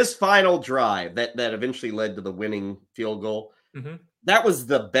 His final drive that eventually led to the winning field goal, that was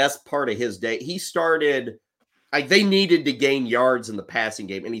the best part of his day. He started, they needed to gain yards in the passing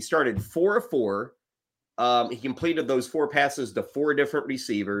game, and he started 4 of 4. He completed those 4 passes to 4 different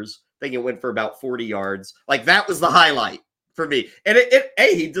receivers. I think it went for about 40 yards. Like, that was the highlight for me. And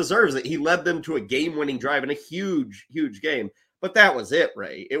he deserves it. He led them to a game-winning drive in a huge, huge game. But that was it,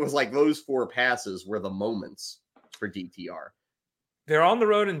 Ray. It was like those 4 passes were the moments for DTR. They're on the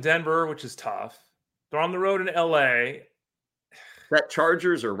road in Denver, which is tough. They're on the road in LA. That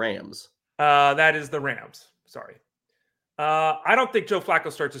Chargers or Rams? That is the Rams. Sorry. I don't think Joe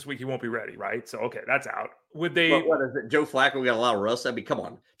Flacco starts this week. He won't be ready, right? So, okay, that's out. Would they? What is it? Joe Flacco got a lot of rust? I mean, come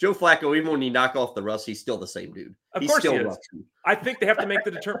on. Joe Flacco, even when you knock off the rust, he's still the same dude. Of course he is. I think they have to make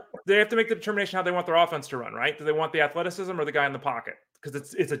the determination how they want their offense to run, right? Do they want the athleticism or the guy in the pocket?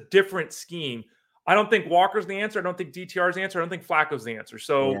 Because it's a different scheme. I don't think Walker's the answer. I don't think DTR's the answer. I don't think Flacco's the answer.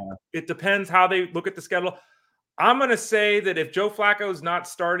 So It depends how they look at the schedule. I'm going to say that if Joe Flacco is not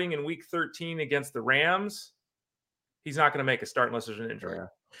starting in week 13 against the Rams, he's not going to make a start unless there's an injury. Yeah.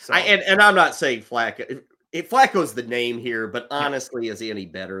 So. And I'm not saying Flacco. If Flacco's the name here, but honestly, is he any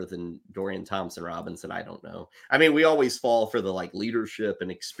better than Dorian Thompson-Robinson? I don't know. I mean, we always fall for the leadership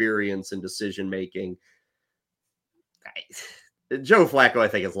and experience and decision making. Joe Flacco, I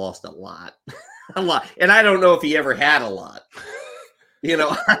think, has lost a lot, and I don't know if he ever had a lot.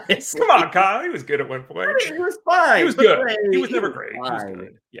 Honestly. Come on, Kyle. He was good at one point. He was fine. He was good. He was never great. He was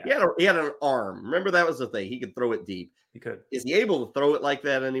good. Yeah. He had an arm. Remember, that was the thing. He could throw it deep. He could. Is he able to throw it like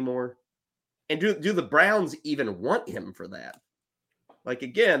that anymore? And do the Browns even want him for that? Like,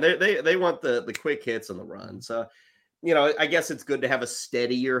 again, they want the quick hits and the run. So, I guess it's good to have a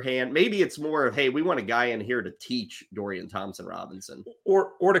steadier hand. Maybe it's more of, hey, we want a guy in here to teach Dorian Thompson-Robinson.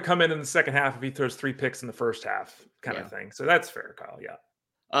 Or to come in the second half if he throws 3 picks in the first half kind of thing. So that's fair, Kyle. Yeah.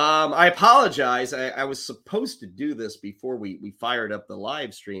 I apologize. I was supposed to do this before we fired up the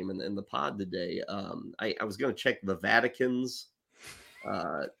live stream and the pod today. I was going to check the Vatican's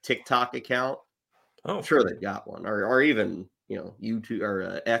TikTok account. Oh, I'm sure they've got one, or even YouTube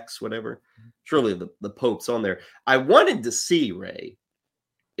or X, whatever. Surely the Pope's on there. I wanted to see, Ray,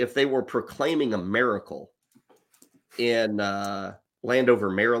 if they were proclaiming a miracle in Landover,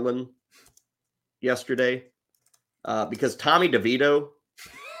 Maryland yesterday, because Tommy DeVito.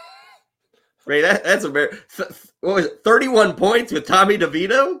 Ray, that's a what was it? 31 points with Tommy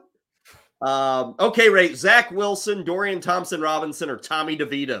DeVito. Okay, Ray, Zach Wilson, Dorian Thompson-Robinson, or Tommy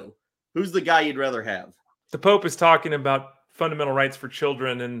DeVito? Who's the guy you'd rather have? The Pope is talking about fundamental rights for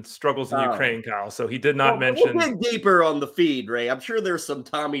children and struggles in Ukraine, Kyle. So he did not mention. We'll dig deeper on the feed, Ray. I'm sure there's some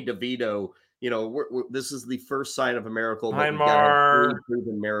Tommy DeVito. This is the first sign of a miracle. Myanmar,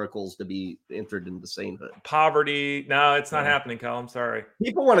 proven miracles to be entered into sainthood. Poverty. No, it's not happening, Kyle. I'm sorry.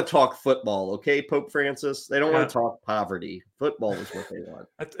 People want to talk football, okay, Pope Francis? They don't want to talk poverty. Football is what they want.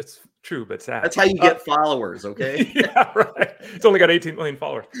 It's true, but sad. That's how you get followers, okay? Yeah, right. It's only got 18 million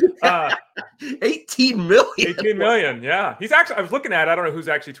followers. 18 million? 18 million, yeah. He's actually, I was looking at it. I don't know who's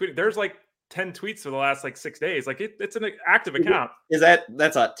actually tweeting. There's 10 tweets for the last 6 days. It's an active account.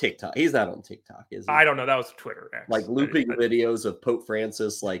 That's on TikTok? He's not on TikTok, is he? I don't know. That was Twitter. X. Looping videos of Pope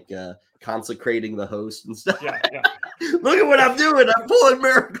Francis, consecrating the host and stuff. Yeah. Look at what I'm doing. I'm pulling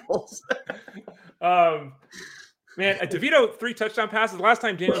miracles. Man, DeVito 3 touchdown passes. The last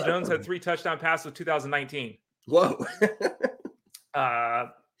time Daniel Jones had 3 touchdown passes was 2019. Whoa.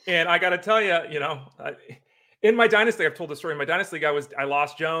 And I got to tell you, in my dynasty, I've told the story. In my dynasty league, I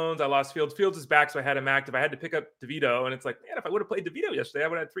lost Jones, I lost Fields. Fields is back, so I had him active. I had to pick up DeVito, and it's man, if I would have played DeVito yesterday, I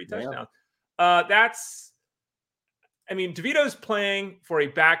would have had 3 touchdowns. I mean, DeVito's playing for a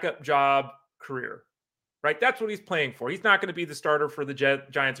backup job career, right? That's what he's playing for. He's not going to be the starter for the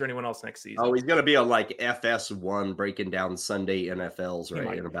Giants or anyone else next season. Oh, he's going to be on like FS1 breaking down Sunday NFLs,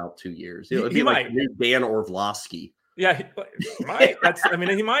 right? In about 2 years. It'll be like the new Dan Orlovsky. Yeah, he might.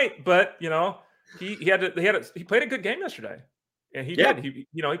 He might, but you know, he played a good game yesterday. And he did. He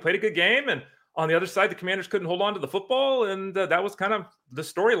played a good game, and on the other side, the Commanders couldn't hold on to the football, and that was kind of the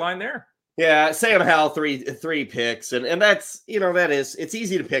storyline there. Yeah, Sam Howell, three picks, and that's it's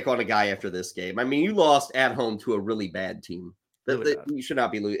easy to pick on a guy after this game. I mean, you lost at home to a really bad team. You should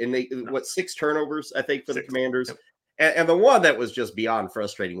not be losing. And 6 turnovers, I think, for the Commanders. Yep. And the one that was just beyond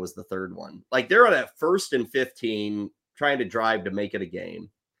frustrating was the third one. Like they're on that 1st and 15, trying to drive to make it a game.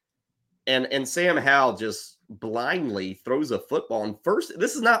 And Sam Howell just blindly throws a football. And first,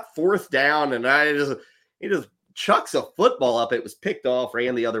 this is not 4th down, and he just chucks a football up. It was picked off,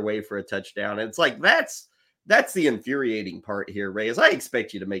 ran the other way for a touchdown. And it's like that's the infuriating part here, Ray, is I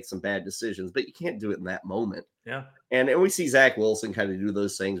expect you to make some bad decisions, but you can't do it in that moment. Yeah. And we see Zach Wilson kind of do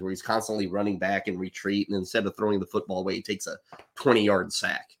those things where he's constantly running back and retreat, and instead of throwing the football away, he takes a 20-yard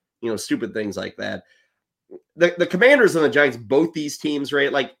sack. Stupid things like that. The Commanders and the Giants, both these teams,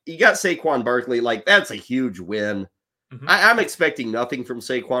 right? Like you got Saquon Barkley, like that's a huge win. Mm-hmm. I'm expecting nothing from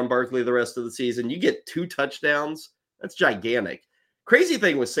Saquon Barkley the rest of the season. You get 2 touchdowns, that's gigantic. Crazy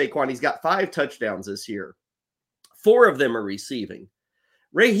thing with Saquon, he's got 5 touchdowns this year. 4 of them are receiving.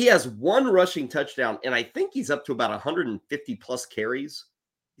 Ray, he has 1 rushing touchdown, and I think he's up to about 150 plus carries.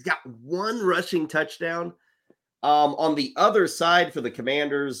 He's got 1 rushing touchdown. On the other side for the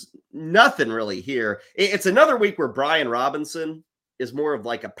Commanders, nothing really here. It's another week where Brian Robinson is more of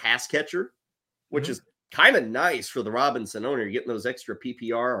like a pass catcher, which is kind of nice for the Robinson owner. You're getting those extra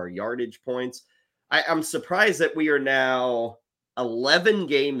PPR or yardage points. I'm surprised that we are now 11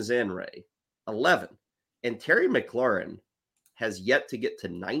 games in, Ray. 11. And Terry McLaurin has yet to get to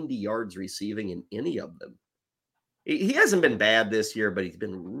 90 yards receiving in any of them. He hasn't been bad this year, but he's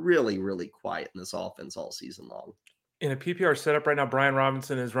been really, really quiet in this offense all season long. In a PPR setup right now, Brian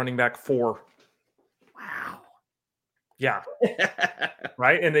Robinson is running back 4. Wow. Yeah.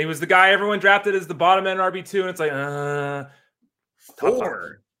 Right? And he was the guy everyone drafted as the bottom end RB2, and it's like,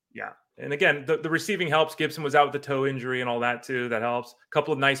 4. Yeah. And again, the receiving helps. Gibson was out with the toe injury and all that too. That helps. A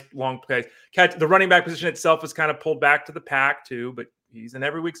couple of nice long plays. The running back position itself was kind of pulled back to the pack too, but he's an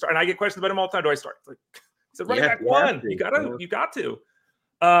every week start. And I get questions about him all the time. Do I start? It's like, it's a running back 1. You got to.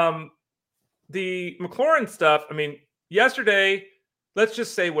 The McLaurin stuff, I mean, yesterday, let's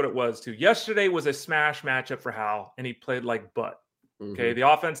just say what it was too. Yesterday was a smash matchup for Hal, and he played like butt. Okay. The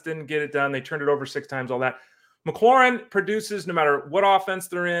offense didn't get it done. They turned it over 6 times, all that. McLaurin produces no matter what offense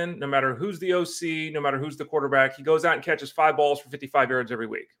they're in, no matter who's the OC, no matter who's the quarterback. He goes out and catches 5 balls for 55 yards every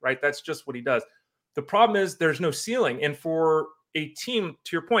week, right? That's just what he does. The problem is there's no ceiling. And for a team,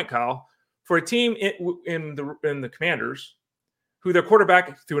 to your point, Kyle, for a team in the Commanders, who their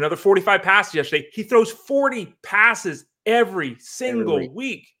quarterback threw another 45 passes yesterday, he throws 40 passes every single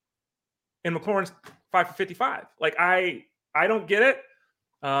week. And McLaurin's 5 for 55. Like, I don't get it.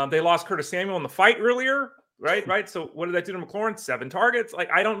 They lost Curtis Samuel in the fight earlier. Right. So what did that do to McLaurin? 7 targets. Like,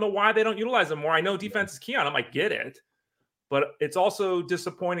 I don't know why they don't utilize him more. I know defense is key on him. I get it. But it's also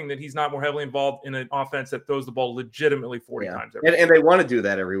disappointing that he's not more heavily involved in an offense that throws the ball legitimately 40 times every week. And they want to do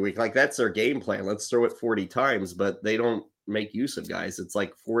that every week. Like, that's their game plan. Let's throw it 40 times, but they don't make use of guys. It's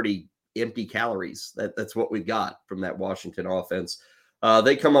like 40 empty calories. That's what we got from that Washington offense.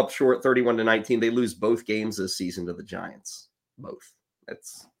 They come up short 31-19. They lose both games this season to the Giants. Both.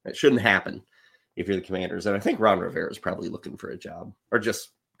 That shouldn't happen if you're the Commanders. And I think Ron Rivera is probably looking for a job or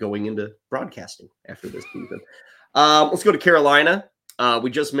just going into broadcasting after this season. Let's go to Carolina.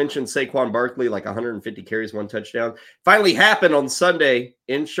 We just mentioned Saquon Barkley, like 150 carries, 1 touchdown. Finally happened on Sunday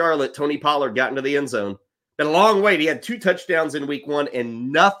in Charlotte. Tony Pollard got into the end zone. Been a long wait. He had 2 touchdowns in week 1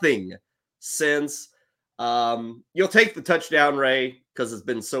 and nothing since. You'll take the touchdown, Ray, because it's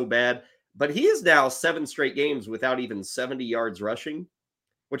been so bad. But he is now 7 straight games without even 70 yards rushing,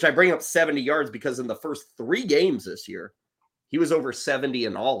 which I bring up 70 yards because in the first 3 games this year, he was over 70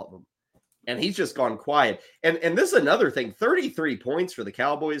 in all of them. And he's just gone quiet. And this is another thing, 33 points for the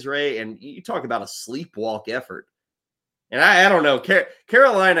Cowboys, Ray. And you talk about a sleepwalk effort. And I don't know.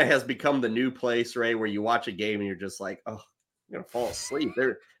 Carolina has become the new place, Ray, where you watch a game and you're just like, oh, I'm going to fall asleep.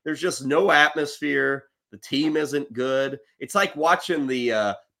 There's just no atmosphere. The team isn't good. It's like watching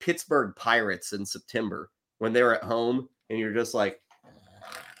the Pittsburgh Pirates in September when they're at home. And you're just like,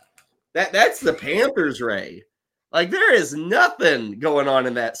 that's the Panthers, Ray. Like, there is nothing going on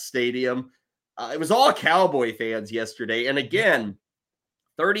in that stadium. It was all Cowboy fans yesterday. And again,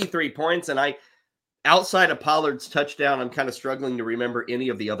 33 points. And outside of Pollard's touchdown, I'm kind of struggling to remember any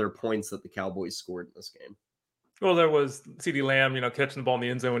of the other points that the Cowboys scored in this game. Well, there was CeeDee Lamb, catching the ball in the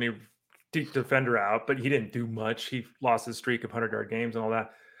end zone when he deep defender out, but he didn't do much. He lost his streak of 100-yard games and all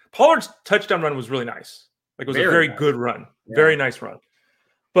that. Pollard's touchdown run was really nice. Like, it was a very good run. Yeah. Very nice run.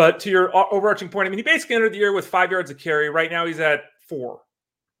 But to your overarching point, I mean, he basically entered the year with 5 yards of carry. Right now he's at 4.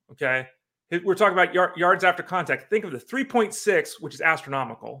 Okay. We're talking about yards after contact. Think of the 3.6, which is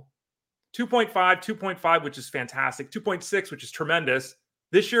astronomical. 2.5, 2.5, which is fantastic. 2.6, which is tremendous.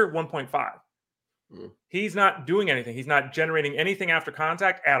 This year, 1.5. He's not doing anything. He's not generating anything after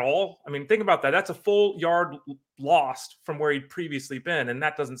contact at all. I mean, think about that. That's a full yard lost from where he'd previously been. And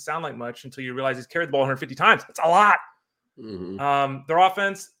that doesn't sound like much until you realize he's carried the ball 150 times. That's a lot. Their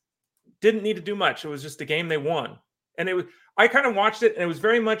offense didn't need to do much. It was just a game they won. And I kind of watched it, and it was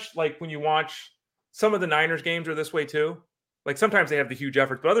very much like when you watch some of the Niners games are this way too. Like, sometimes they have the huge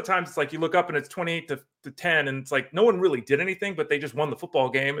efforts, but other times it's like you look up and it's 28 to 10, and it's like no one really did anything, but they just won the football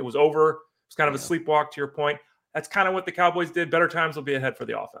game. It was over. It's kind of a sleepwalk, to your point. That's kind of what the Cowboys did. Better times will be ahead for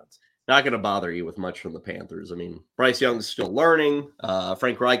the offense. Not going to bother you with much from the Panthers. I mean, Bryce Young's still learning.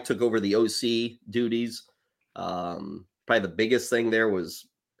 Frank Reich took over the OC duties. Probably the biggest thing there was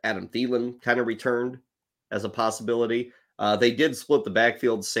Adam Thielen kind of returned as a possibility. They did split the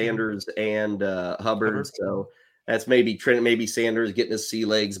backfield, Sanders and Hubbard. So that's maybe Trent, maybe Sanders getting his sea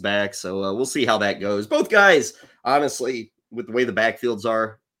legs back. So we'll see how that goes. Both guys, honestly, with the way the backfields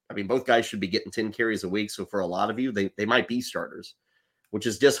are, I mean, both guys should be getting 10 carries a week. So for a lot of you, they might be starters, which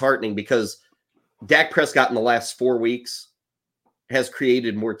is disheartening because Dak Prescott in the last 4 weeks has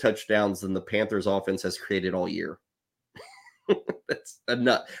created more touchdowns than the Panthers offense has created all year. That's a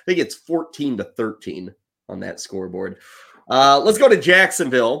nut. I think it's 14-13 on that scoreboard. Let's go to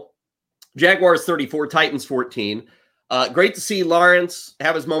Jacksonville. Jaguars 34, Titans 14. Great to see Lawrence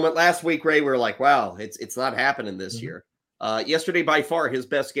have his moment. Last week, Ray, we were like, wow, it's not happening this year. Yesterday, by far, his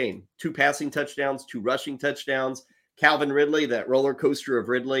best game. 2 passing touchdowns, 2 rushing touchdowns. Calvin Ridley, that roller coaster of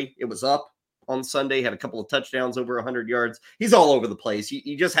Ridley, it was up on Sunday, had a couple of touchdowns over 100 yards. He's all over the place.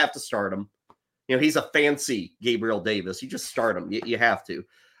 You just have to start him. He's a fancy Gabriel Davis. You just start him. You have to.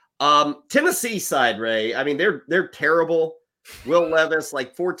 Tennessee side, Ray, I mean, they're terrible. Will Levis,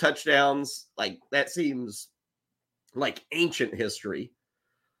 like 4 touchdowns. Like, that seems like ancient history.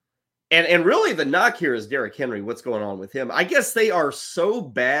 And really the knock here is Derrick Henry. What's going on with him? I guess they are so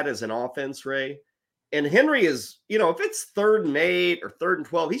bad as an offense, Ray. And Henry is, if it's 3rd and 8 or 3rd and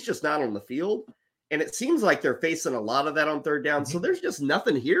 12, he's just not on the field. And it seems like they're facing a lot of that on 3rd down. So there's just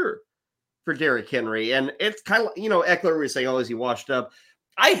nothing here for Derrick Henry. And it's kind of, Eckler was saying, is he washed up?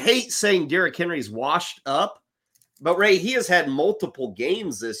 I hate saying Derrick Henry's washed up. But, Ray, he has had multiple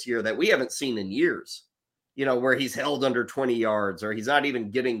games this year that we haven't seen in years. Where he's held under 20 yards or he's not even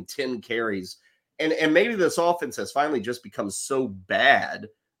getting 10 carries. And maybe this offense has finally just become so bad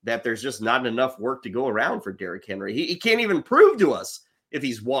that there's just not enough work to go around for Derrick Henry. He can't even prove to us if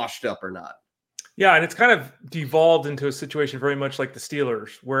he's washed up or not. Yeah, and it's kind of devolved into a situation very much like the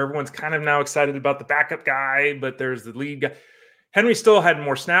Steelers, where everyone's kind of now excited about the backup guy, but there's the lead guy. Henry still had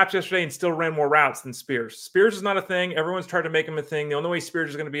more snaps yesterday and still ran more routes than Spears. Spears is not a thing. Everyone's tried to make him a thing. The only way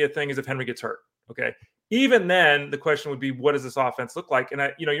Spears is going to be a thing is if Henry gets hurt. Okay. Even then, the question would be, what does this offense look like? And,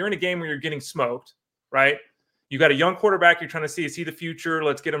 you're in a game where you're getting smoked, right? You got a young quarterback you're trying to see. Is he the future?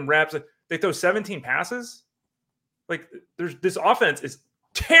 Let's get him reps. They throw 17 passes. Like, this offense is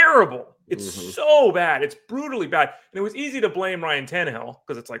terrible. It's so bad. It's brutally bad. And it was easy to blame Ryan Tannehill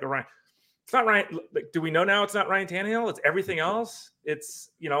because it's like, Ryan. It's not Ryan. Like, do we know now it's not Ryan Tannehill? It's everything else. It's,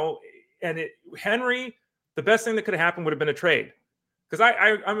 Henry, the best thing that could have happened would have been a trade.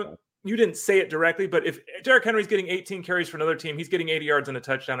 Because you didn't say it directly, but if Derrick Henry's getting 18 carries for another team, he's getting 80 yards and a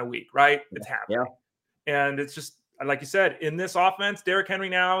touchdown a week, right? It's happening. Yeah. And it's just, like you said, in this offense, Derrick Henry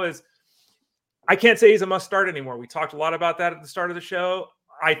now is, I can't say he's a must start anymore. We talked a lot about that at the start of the show.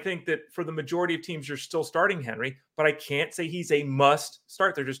 I think that for the majority of teams, you're still starting Henry, but I can't say he's a must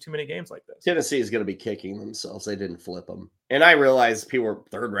start. There's just too many games like this. Tennessee is going to be kicking themselves. They didn't flip them. And I realize people are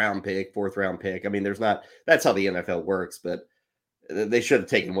 3rd round pick, 4th round pick. I mean, that's how the NFL works, but they should have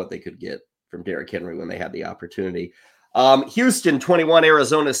taken what they could get from Derrick Henry when they had the opportunity. Houston 21,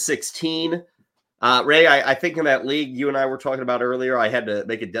 Arizona 16. Ray, I think in that league you and I were talking about earlier, I had to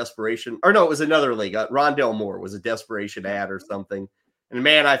make a desperation. Or no, it was another league. Rondell Moore was a desperation ad or something. And,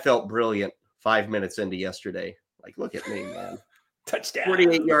 man, I felt brilliant 5 minutes into yesterday. Like, look at me, man. Touchdown.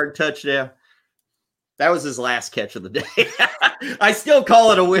 48-yard touchdown. That was his last catch of the day. I still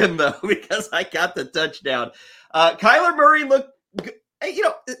call it a win, though, because I got the touchdown. Kyler Murray looked,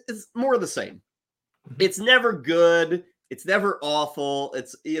 it's more of the same. It's never good. It's never awful.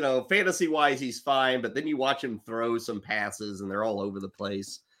 It's, fantasy wise, he's fine, but then you watch him throw some passes and they're all over the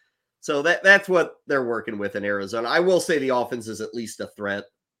place. So that's what they're working with in Arizona. I will say the offense is at least a threat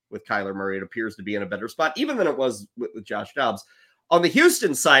with Kyler Murray. It appears to be in a better spot, even than it was with Josh Dobbs. On the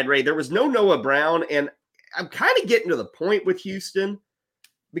Houston side, Ray, there was no Noah Brown, and I'm kind of getting to the point with Houston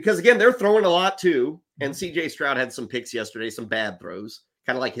because, again, they're throwing a lot too, and C.J. Stroud had some picks yesterday, some bad throws,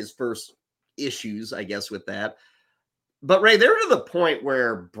 kind of like his first issues, I guess, with that. But, Ray, they're to the point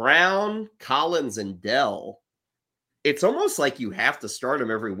where Brown, Collins, and Dell, it's almost like you have to start them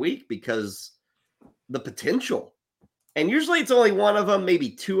every week because the potential. And usually it's only one of them,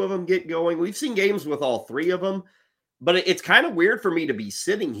 maybe two of them get going. We've seen games with all three of them, but it's kind of weird for me to be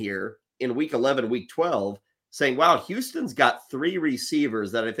sitting here in week 11, week 12, saying, wow, Houston's got three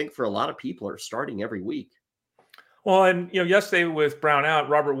receivers that I think for a lot of people are starting every week. Well, and yesterday with Brown out,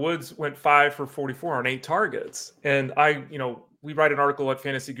 Robert Woods went 5 for 44 on 8 targets. And we write an article at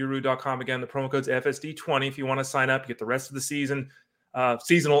fantasyguru.com. Again, the promo code's FSD20. If you want to sign up, you get the rest of the season,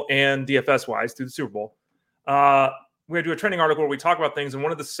 seasonal and DFS wise through the Super Bowl. We're going to do a trending article where we talk about things. And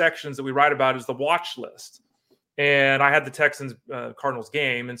one of the sections that we write about is the watch list. And I had the Texans Cardinals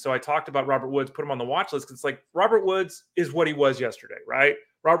game. And so I talked about Robert Woods, put him on the watch list. Because it's like Robert Woods is what he was yesterday, right?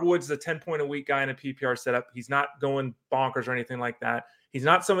 Robert Woods is a 10-point-a-week guy in a PPR setup. He's not going bonkers or anything like that. He's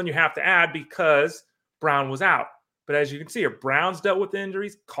not someone you have to add because Brown was out. But as you can see here, Brown's dealt with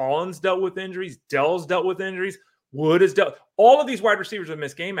injuries. Collins dealt with injuries. Dell's dealt with injuries. Wood has dealt. All of these wide receivers have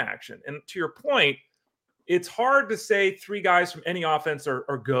missed game action. And to your point, it's hard to say three guys from any offense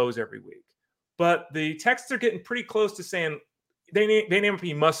are goes every week. But the Texans are getting pretty close to saying they name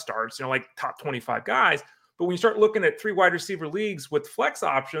a must starts, like top 25 guys. But when you start looking at 3 wide receiver leagues with flex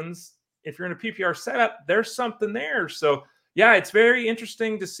options, if you're in a PPR setup, there's something there. So, yeah, it's very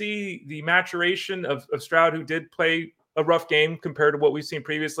interesting to see the maturation of Stroud, who did play a rough game compared to what we've seen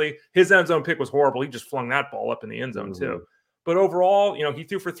previously. His end zone pick was horrible. He just flung that ball up in the end zone, too. But overall, he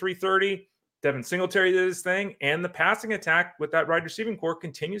threw for 330. Devin Singletary did his thing. And the passing attack with that wide receiving core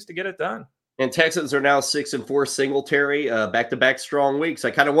continues to get it done. And Texans are now 6-4 Singletary, back-to-back strong weeks.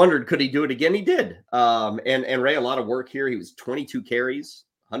 I kind of wondered, could he do it again? He did. And Ray, a lot of work here. He was 22 carries,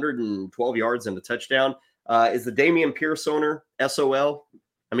 112 yards and a touchdown. Is the Dameon Pierce owner SOL?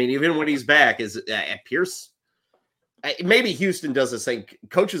 I mean, even when he's back, is Pierce? Maybe Houston does this thing.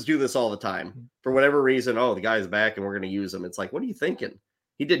 Coaches do this all the time. For whatever reason, the guy's back and we're going to use him. It's like, what are you thinking?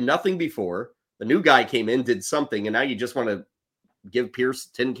 He did nothing before. The new guy came in, did something, and now you just want to give Pierce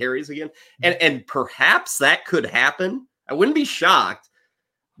 10 carries again. And perhaps that could happen. I wouldn't be shocked.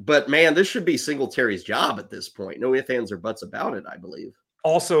 But, man, this should be Singletary's job at this point. No ifs, ands, or buts about it, I believe.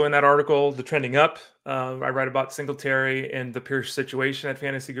 Also in that article, the trending up, I write about Singletary and the Pierce situation at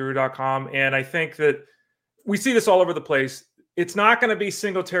fantasyguru.com. And I think that we see this all over the place. It's not going to be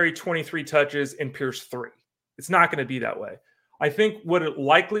Singletary 23 touches and Pierce 3. It's not going to be that way. I think what it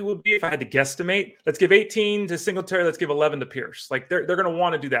likely would be, if I had to guesstimate, let's give 18 to Singletary, let's give 11 to Pierce. Like they're going to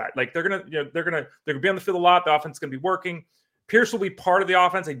want to do that. Like they're going to be on the field a lot. The offense is going to be working. Pierce will be part of the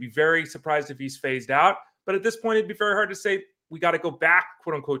offense. I'd be very surprised if he's phased out. But at this point, it'd be very hard to say we got to go back,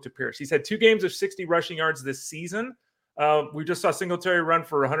 quote unquote, to Pierce. He's had 2 games of 60 rushing yards this season. We just saw Singletary run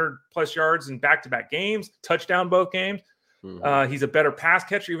for 100 plus yards in back-to-back games, touchdown both games. He's a better pass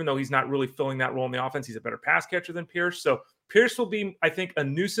catcher, even though he's not really filling that role in the offense. He's a better pass catcher than Pierce. So Pierce will be, I think, a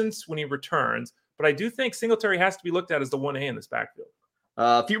nuisance when he returns. But I do think Singletary has to be looked at as the 1A in this backfield.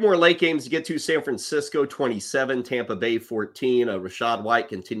 A few more late games to get to. San Francisco 27, Tampa Bay 14. Rashad White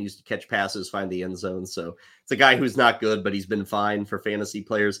continues to catch passes, find the end zone. So it's a guy who's not good, but he's been fine for fantasy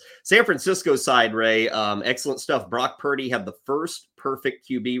players. San Francisco side, Ray, excellent stuff. Brock Purdy had the first perfect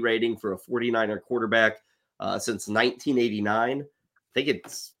QB rating for a 49er quarterback since 1989. I think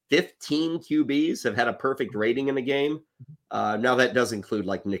it's 15 QBs have had a perfect rating in a game. Now that does include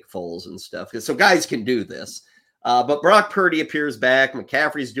like Nick Foles and stuff. So guys can do this. But Brock Purdy appears back.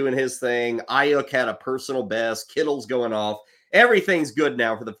 McCaffrey's doing his thing. Ayuk had a personal best. Kittle's going off. Everything's good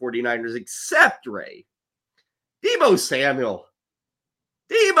now for the 49ers, except Ray. Deebo Samuel.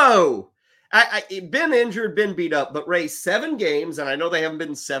 Deebo. Been injured, been beat up, but Ray, 7 games, and I know they haven't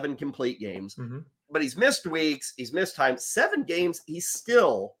been 7 complete games, but he's missed weeks. He's missed time. 7 games. He's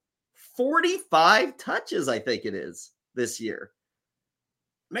still 45 touches, I think it is, this year.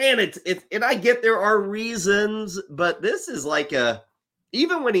 Man, it's and I get there are reasons, but this is like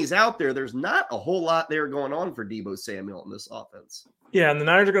even when he's out there, there's not a whole lot there going on for Deebo Samuel in this offense. Yeah, and the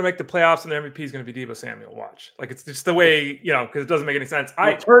Niners are going to make the playoffs, and the MVP is going to be Deebo Samuel. Watch. Like, it's just the way, because it doesn't make any sense.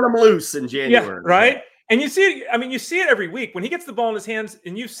 Turn him loose in January. Yeah, right? And you see it, you see it every week. When he gets the ball in his hands,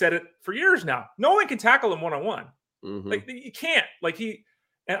 and you've said it for years now, no one can tackle him one-on-one. Like you can't.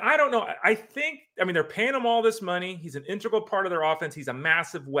 And I don't know. I mean, they're paying him all this money. He's an integral part of their offense. He's a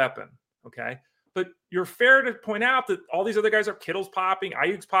massive weapon. Okay. But you're fair to point out that all these other guys are Kittle's popping,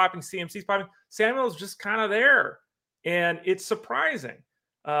 Ayuk's popping, CMC's popping. Samuel's just kind of there. And it's surprising.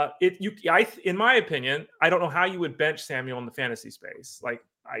 In my opinion, I don't know how you would bench Samuel in the fantasy space.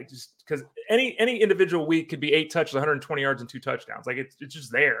 Because any individual week could be 8 touches, 120 yards, and 2 touchdowns. It's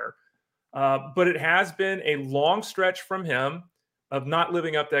just there. But it has been a long stretch from him of not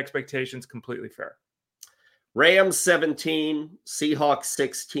living up to expectations. Completely fair. Rams 17, Seahawks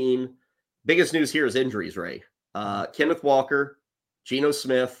 16. Biggest news here is injuries, Ray. Kenneth Walker, Geno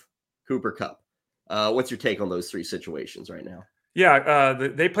Smith, Cooper Kupp. What's your take on those 3 situations right now? Yeah,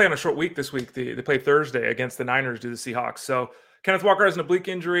 they play on a short week this week. They play Thursday against the Niners due to the Seahawks. So Kenneth Walker has an oblique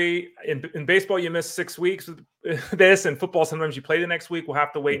injury. In baseball, you miss 6 weeks with this. In football, sometimes you play the next week. We'll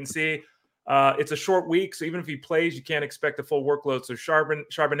have to wait and see. It's a short week, so even if he plays, you can't expect a full workload. So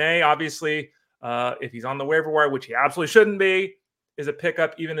Charbonnet, obviously, if he's on the waiver wire, which he absolutely shouldn't be, is a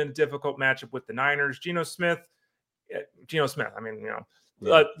pickup even in a difficult matchup with the Niners. Geno Smith. I mean,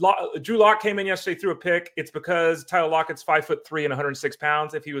 Drew Lock came in yesterday, threw a pick. It's because Tyler Lockett's 5'3" and 106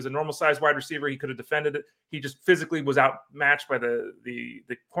 pounds. If he was a normal sized wide receiver, he could have defended it. He just physically was outmatched by the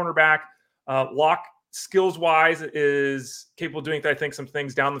cornerback. Lock, skills wise, is capable of doing, I think, some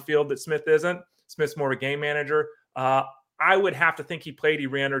things down the field that Smith isn't. Smith's more of a game manager. I would have to think he played. He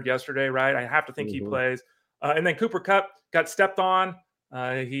re-entered yesterday, right? I have to think he plays. And then Cooper Kupp got stepped on.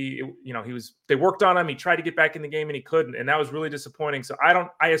 They worked on him. He tried to get back in the game and he couldn't. And that was really disappointing. So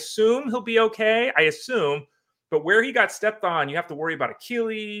I assume he'll be okay. But where he got stepped on, you have to worry about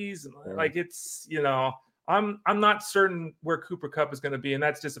Achilles. I'm not certain where Cooper Kupp is going to be. And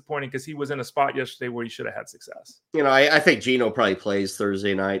that's disappointing because he was in a spot yesterday where he should have had success. I think Geno probably plays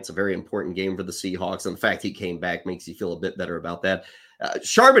Thursday night. It's a very important game for the Seahawks. And the fact he came back makes you feel a bit better about that.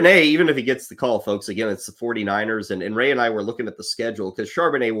 Charbonnet, even if he gets the call, folks, again, it's the 49ers. And Ray and I were looking at the schedule because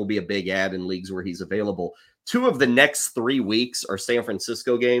Charbonnet will be a big ad in leagues where he's available. 2 of the next 3 weeks are San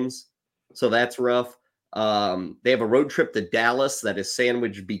Francisco games. So that's rough. They have a road trip to Dallas that is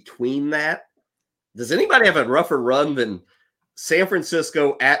sandwiched between that. Does anybody have a rougher run than San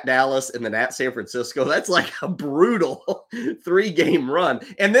Francisco at Dallas and then at San Francisco? That's like a brutal 3-game run.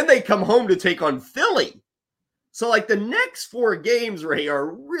 And then they come home to take on Philly. So the next 4 games, Ray,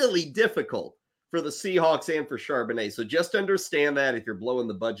 are really difficult for the Seahawks and for Charbonnet. So just understand that if you're blowing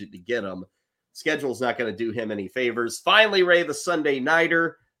the budget to get him, schedule's not going to do him any favors. Finally, Ray, the Sunday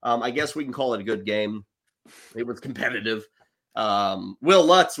nighter. I guess we can call it a good game. It was competitive. Will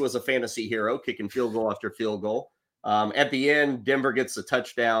Lutz was a fantasy hero, kicking field goal after field goal. At the end, Denver gets a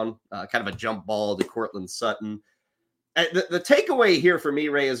touchdown, kind of a jump ball to Cortland Sutton. The takeaway here for me,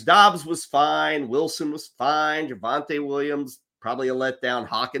 Ray, is Dobbs was fine. Wilson was fine. Javonte Williams, probably a letdown.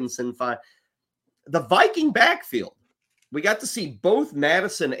 Hawkinson, fine. The Viking backfield, we got to see both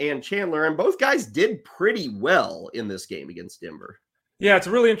Madison and Chandler, and both guys did pretty well in this game against Denver. Yeah, it's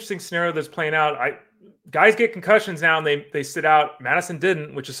a really interesting scenario that's playing out. Guys get concussions now, and they sit out. Madison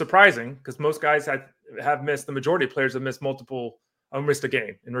didn't, which is surprising because most guys have missed. The majority of players have missed missed a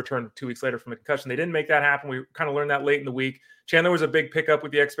game in return 2 weeks later from a concussion. They didn't make that happen. We kind of learned that late in the week. Chandler was a big pickup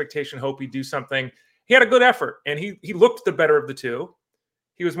with the expectation, hope he'd do something. He had a good effort, and he looked the better of the 2.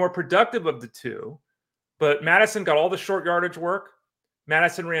 He was more productive of the 2. But Madison got all the short yardage work.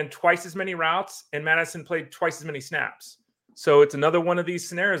 Madison ran twice as many routes, and Madison played twice as many snaps. So it's another one of these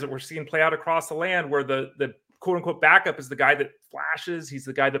scenarios that we're seeing play out across the land where the quote-unquote backup is the guy that flashes. He's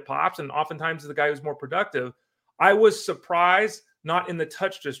the guy that pops, and oftentimes is the guy who's more productive. I was surprised, not in the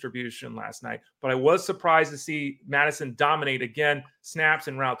touch distribution last night, but I was surprised to see Madison dominate again, snaps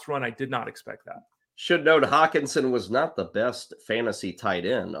and routes run. I did not expect that. Should note Hawkinson was not the best fantasy tight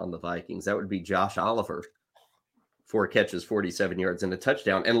end on the Vikings. That would be Josh Oliver. 4 catches, 47 yards, and a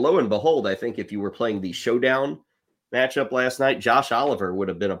touchdown. And lo and behold, I think if you were playing the showdown matchup last night, Josh Oliver would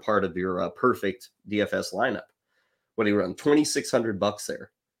have been a part of your perfect DFS lineup. What he run? $2,600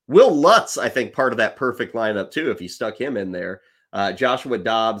 there. Will Lutz, I think, part of that perfect lineup too, if you stuck him in there. Joshua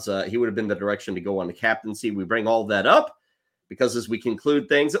Dobbs, he would have been the direction to go on the captaincy. We bring all that up because as we conclude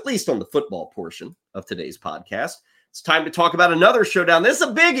things, at least on the football portion of today's podcast, it's time to talk about another showdown. This is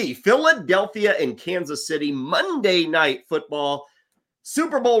a biggie. Philadelphia and Kansas City, Monday Night Football.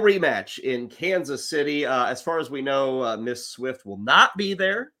 Super Bowl rematch in Kansas City. As far as we know, Miss Swift will not be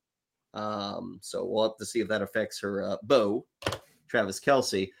there. So we'll have to see if that affects her beau, Travis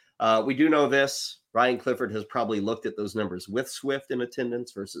Kelce. We do know this. Ryan Clifford has probably looked at those numbers with Swift in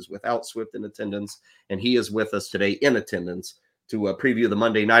attendance versus without Swift in attendance, and he is with us today in attendance preview the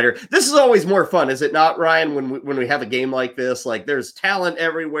Monday Nighter. This is always more fun, is it not, Ryan, when we have a game like this? Like, there's talent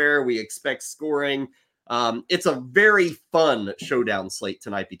everywhere. We expect scoring. It's a very fun showdown slate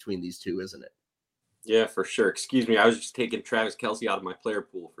tonight between these two, isn't it? Yeah, for sure. Excuse me. I was just taking Travis Kelce out of my player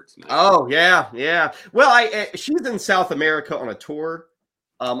pool for tonight. Oh, yeah. Well, she's in South America on a tour.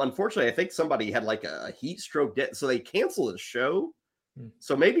 Unfortunately, I think somebody had like a heat stroke, so they canceled the show.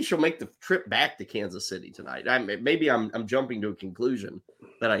 So maybe she'll make the trip back to Kansas City tonight. Maybe I'm jumping to a conclusion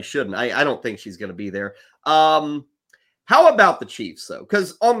that I shouldn't. I don't think she's going to be there. How about the Chiefs, though?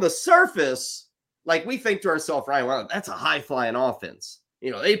 Because on the surface, like, we think to ourselves, Ryan, well, that's a high-flying offense.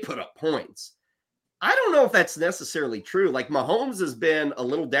 They put up points. I don't know if that's necessarily true. Like, Mahomes has been a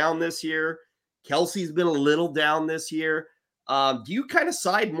little down this year. Kelsey's been a little down this year. Do you kind of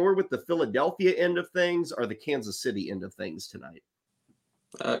side more with the Philadelphia end of things or the Kansas City end of things tonight?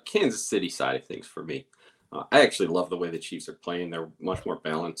 Kansas City side of things for me. I actually love the way the Chiefs are playing. They're much more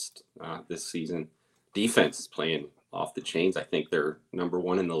balanced this season. Defense is playing off the chains. I think they're number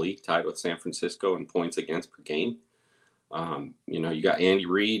one in the league, tied with San Francisco in points against per game. You got Andy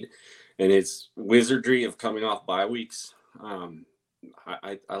Reid and his wizardry of coming off bye weeks.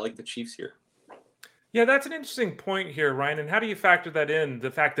 I like the Chiefs here. Yeah, that's an interesting point here, Ryan. And how do you factor that in?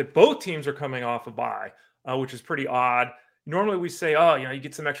 The fact that both teams are coming off a bye, which is pretty odd. Normally we say, you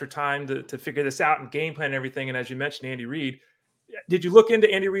get some extra time to figure this out and game plan and everything. And as you mentioned, Andy Reid, did you look into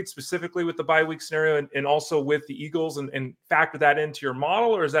Andy Reid specifically with the bye week scenario and also with the Eagles and factor that into your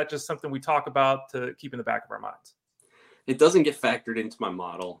model? Or is that just something we talk about to keep in the back of our minds? It doesn't get factored into my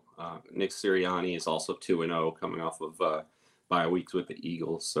model. Nick Sirianni is also 2-0 coming off of bye weeks with the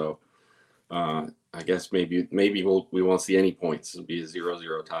Eagles. So I guess maybe we won't see any points. It'll be a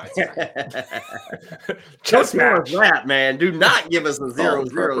 0-0 tie. Just match that, man. Do not give us a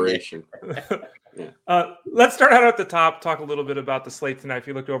 0-0. Yeah. Let's start out at the top. Talk a little bit about the slate tonight. If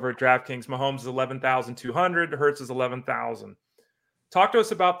you looked over at DraftKings, Mahomes is 11,200. Hurts is 11,000. Talk to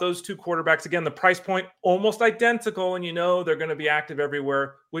us about those two quarterbacks. Again, the price point almost identical, and they're going to be active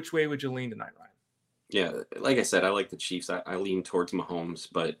everywhere. Which way would you lean tonight, Ryan? Yeah, like I said, I like the Chiefs. I lean towards Mahomes,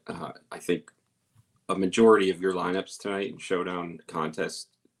 but I think a majority of your lineups tonight in showdown contest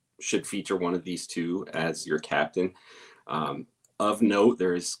should feature one of these two as your captain. Of note,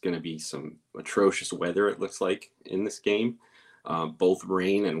 there is going to be some atrocious weather, it looks like, in this game, both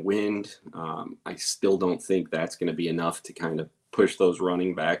rain and wind. I still don't think that's going to be enough to kind of push those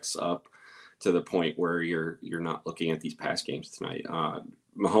running backs up to the point where you're not looking at these pass games tonight.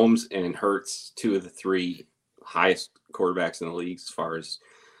 Mahomes and Hurts, two of the three highest quarterbacks in the league as far as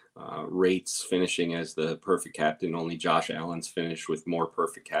rates finishing as the perfect captain. Only Josh Allen's finished with more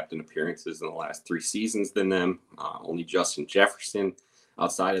perfect captain appearances in the last 3 seasons than them. Only Justin Jefferson,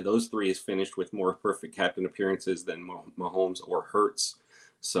 outside of those three, has finished with more perfect captain appearances than Mahomes or Hurts.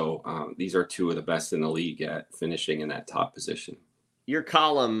 So these are two of the best in the league at finishing in that top position. Your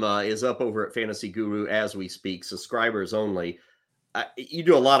column is up over at Fantasy Guru as we speak, subscribers only. You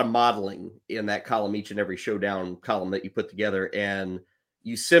do a lot of modeling in that column, each and every showdown column that you put together, and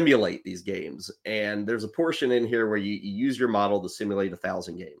you simulate these games. And there's a portion in here where you use your model to simulate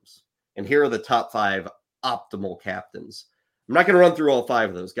 1,000 games. And here are the top 5 optimal captains. I'm not going to run through all 5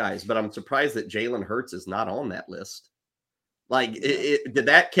 of those guys, but I'm surprised that Jalen Hurts is not on that list. Like, did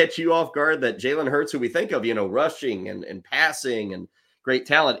that catch you off guard that Jalen Hurts, who we think of, rushing and passing and great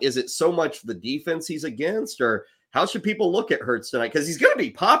talent, is it so much the defense he's against, or how should people look at Hurts tonight? Because he's going to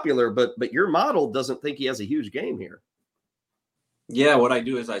be popular, but your model doesn't think he has a huge game here. Yeah, what I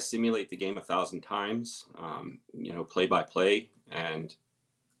do is I simulate the game 1,000 times, play by play, and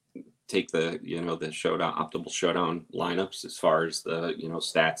take the optimal showdown lineups as far as the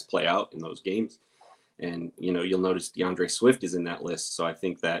stats play out in those games. And you'll notice DeAndre Swift is in that list, so I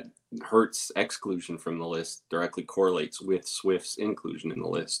think that Hurts' exclusion from the list directly correlates with Swift's inclusion in the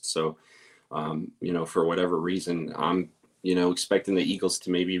list. So for whatever reason, I'm expecting the Eagles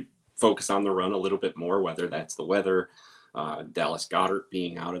to maybe focus on the run a little bit more, whether that's the weather, Dallas Goedert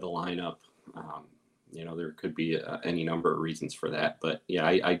being out of the lineup. There could be any number of reasons for that. But yeah,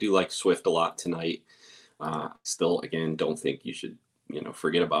 I do like Swift a lot tonight. Still, again, don't think you should,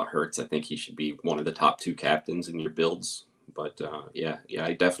 forget about Hurts. I think he should be one of the top 2 captains in your builds. But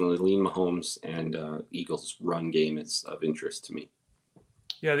I definitely lean Mahomes, and Eagles run game is of interest to me.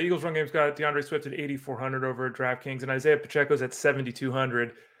 Yeah, the Eagles run game's got DeAndre Swift at 8,400 over at DraftKings, and Isaiah Pacheco's at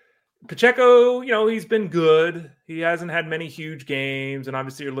 7,200. Pacheco, he's been good. He hasn't had many huge games, and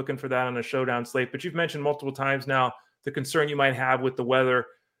obviously you're looking for that on a showdown slate. But you've mentioned multiple times now the concern you might have with the weather.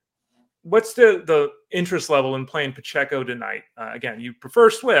 What's the interest level in playing Pacheco tonight? Again, you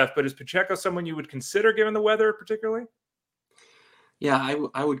prefer Swift, but is Pacheco someone you would consider given the weather particularly? Yeah,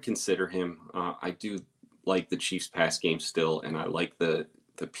 I would consider him. I do like the Chiefs pass game still, and I like the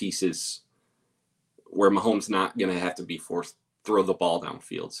pieces where Mahomes not going to have to be forced throw the ball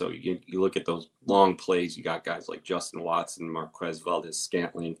downfield. So you look at those long plays. You got guys like Justin Watson, Marquez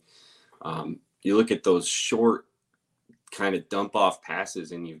Valdez-Scantling. You look at those short kind of dump off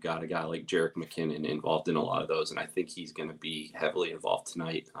passes, and you've got a guy like Jerick McKinnon involved in a lot of those, and I think he's going to be heavily involved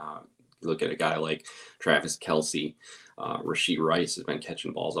tonight. You look at a guy like Travis Kelce, Rashee Rice has been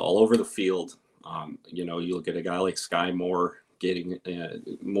catching balls all over the field. You look at a guy like Sky Moore getting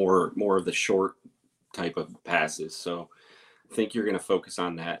more of the short type of passes. So I think you're going to focus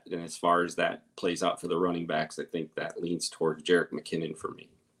on that. And as far as that plays out for the running backs, I think that leans towards Jerick McKinnon for me.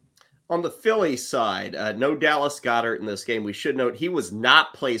 On the Philly side, no Dallas Goedert in this game. We should note he was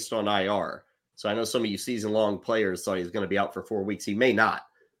not placed on IR. So I know some of you season-long players thought he was going to be out for 4 weeks. He may not.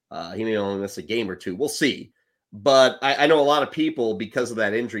 He may only miss a game or two. We'll see. But I know a lot of people, because of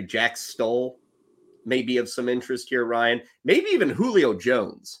that injury, Jack Stoll may be of some interest here, Ryan. Maybe even Julio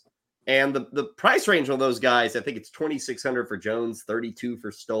Jones. And the price range on those guys, I think it's $2,600 for Jones, $32 for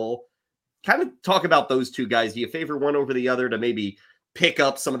Stoll. Kind of talk about those two guys. Do you favor one over the other to maybe pick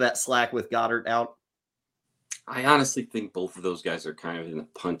up some of that slack with Goddard out? I honestly think both of those guys are kind of in the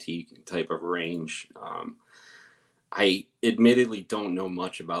punty type of range. I admittedly don't know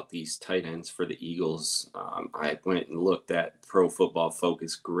much about these tight ends for the Eagles. I went and looked at Pro Football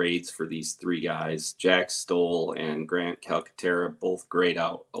Focus grades for these three guys. Jack Stoll and Grant Calcaterra both grade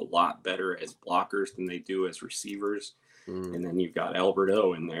out a lot better as blockers than they do as receivers. And then you've got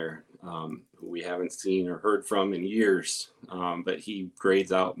Alberto in there, who we haven't seen or heard from in years, but he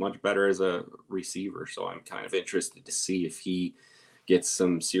grades out much better as a receiver. So I'm kind of interested to see if he gets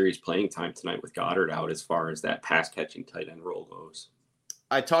some serious playing time tonight with Goddard out as far as that pass-catching tight end role goes.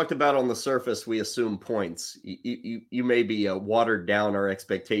 I talked about on the surface, we assume points. You may be watered down our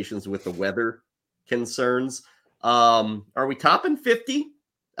expectations with the weather concerns. Are we topping 50?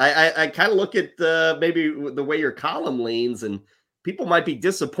 I kind of look at maybe the way your column leans, and people might be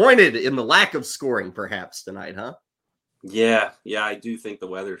disappointed in the lack of scoring perhaps tonight, huh? Yeah, I do think the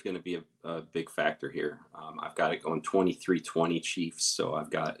weather is going to be a big factor here. I've got it going 23-20 Chiefs, so I've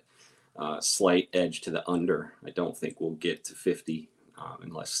got a slight edge to the under. I don't think we'll get to 50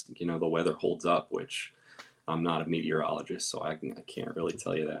 unless, the weather holds up, which I'm not a meteorologist, so I can't really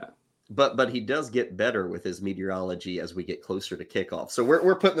tell you that. But he does get better with his meteorology as we get closer to kickoff. So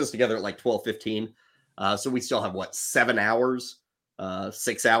we're putting this together at like 12:15. So we still have 7 hours,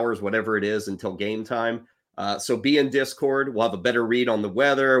 6 hours, whatever it is until game time. So be in Discord. We'll have a better read on the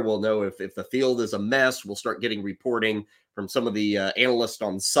weather. We'll know if the field is a mess. We'll start getting reporting from some of the analysts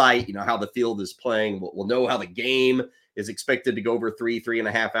on site, how the field is playing. We'll know how the game is expected to go over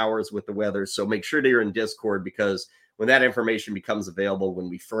 3.5 hours with the weather. So make sure that you're in Discord, because when that information becomes available, when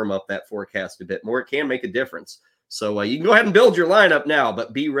we firm up that forecast a bit more, it can make a difference. So you can go ahead and build your lineup now,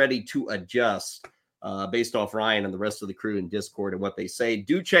 but be ready to adjust based off Ryan and the rest of the crew in Discord and what they say.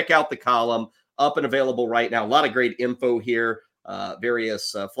 Do check out the column up and available right now. A lot of great info here,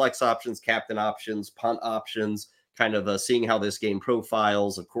 various flex options, captain options, punt options, kind of seeing how this game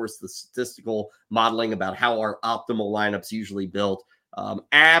profiles. Of course, the statistical modeling about how our optimal lineups usually built.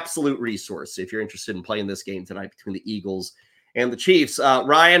 Absolute resource if you're interested in playing this game tonight between the Eagles and the Chiefs.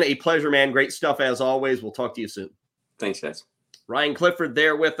 Ryan, a pleasure, man. Great stuff as always. We'll talk to you soon. Thanks, guys. Ryan Clifford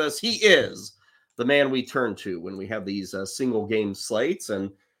there with us. He is the man we turn to when we have these single game slates.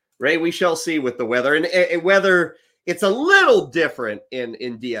 And Ray, we shall see with the weather. And weather, it's a little different in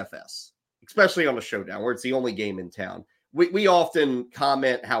DFS, especially on a showdown where it's the only game in town. We often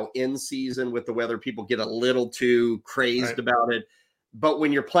comment how in season with the weather, people get a little too crazed about it. But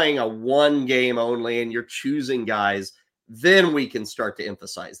when you're playing a one game only and you're choosing guys, then we can start to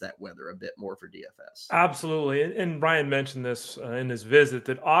emphasize that weather a bit more for DFS. Absolutely. And Ryan mentioned this in his visit,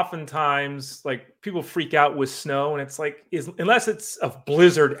 that oftentimes people freak out with snow, and it's unless it's a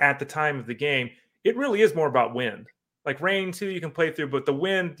blizzard at the time of the game, it really is more about wind. Like rain too, you can play through, but the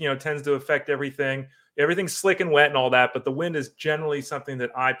wind, tends to affect everything. Everything's slick and wet and all that, but the wind is generally something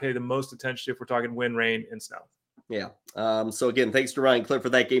that I pay the most attention to if we're talking wind, rain, and snow. Yeah. So again, thanks to Ryan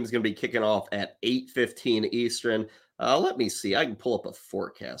Clifford. That game is going to be kicking off at 8:15 Eastern. Let me see. I can pull up a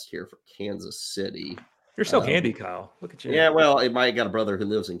forecast here for Kansas City. You're so handy, Kyle. Look at you. Yeah, well, I got a brother who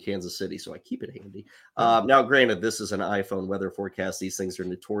lives in Kansas City, so I keep it handy. Now, granted, this is an iPhone weather forecast. These things are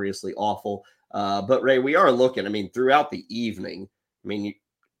notoriously awful. But, Ray, we are looking, throughout the evening.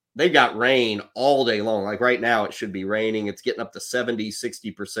 They've got rain all day long. Like right now, it should be raining. It's getting up to 70,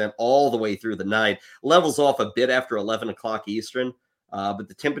 60% all the way through the night. Levels off a bit after 11 o'clock Eastern, but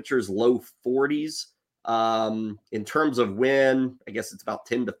the temperature is low 40s. In terms of wind, I guess it's about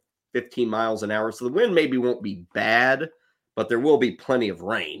 10 to 15 miles an hour. So the wind maybe won't be bad, but there will be plenty of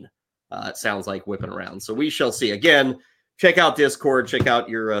rain. It sounds like whipping around. So we shall see. Again, check out Discord, check out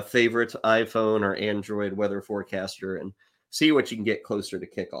your favorite iPhone or Android weather forecaster, and see what you can get closer to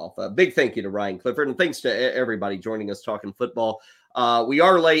kickoff. Big thank you to Ryan Clifford, and thanks to everybody joining us talking football. We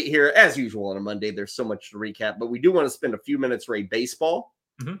are late here, as usual, on a Monday. There's so much to recap, but we do want to spend a few minutes, Ray, baseball,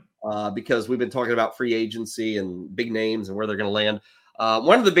 because we've been talking about free agency and big names and where they're going to land.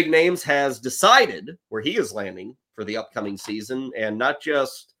 One of the big names has decided where he is landing for the upcoming season, and not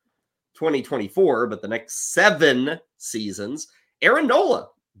just 2024, but the next 7 seasons. Aaron Nola,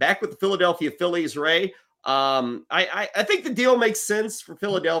 back with the Philadelphia Phillies, Ray. I think the deal makes sense for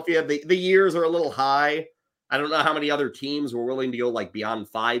Philadelphia. The years are a little high. I don't know how many other teams were willing to go like beyond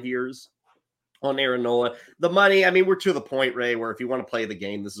 5 years on Aaron Nola. The money, I mean, we're to the point, Ray, where if you want to play the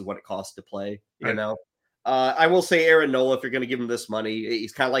game, this is what it costs to play, you know? I will say Aaron Nola, if you're going to give him this money,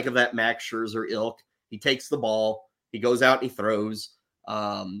 he's kind of like of that Max Scherzer ilk. He takes the ball, he goes out and he throws.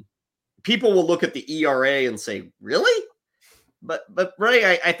 People will look at the ERA and say, really? But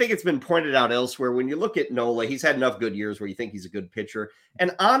Ray, I think it's been pointed out elsewhere. When you look at Nola, he's had enough good years where you think he's a good pitcher.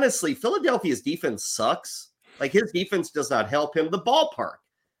 And honestly, Philadelphia's defense sucks. Like, his defense does not help him. The ballpark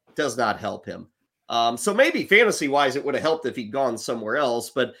does not help him. So maybe fantasy-wise, it would have helped if he'd gone somewhere else.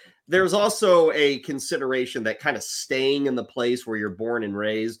 But there's also a consideration that kind of staying in the place where you're born and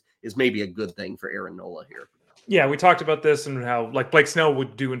raised is maybe a good thing for Aaron Nola here. Yeah, we talked about this and how like Blake Snell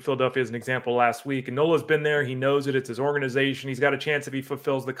would do in Philadelphia as an example last week. And Nola's been there. He knows it. It's his organization. He's got a chance if he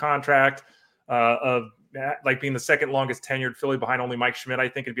fulfills the contract of like being the second longest tenured Philly behind only Mike Schmidt. I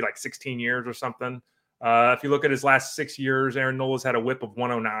think it'd be like 16 years or something. If you look at his last 6 years, Aaron Nola's had a whip of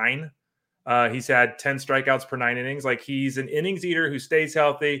 109. He's had 10 strikeouts per 9 innings. Like, he's an innings eater who stays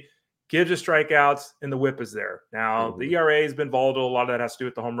healthy, gives us strikeouts, and the whip is there. Now, the ERA has been volatile. A lot of that has to do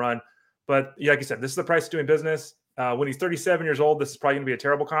with the home run. But like you said, this is the price of doing business. When he's 37 years old, this is probably going to be a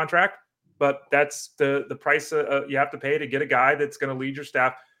terrible contract. But that's the price you have to pay to get a guy that's going to lead your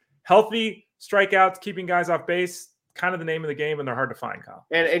staff. Healthy strikeouts, keeping guys off base, kind of the name of the game, and they're hard to find, Kyle.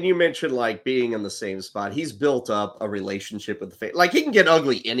 And you mentioned like being in the same spot. He's built up a relationship with the fan. Like, he can get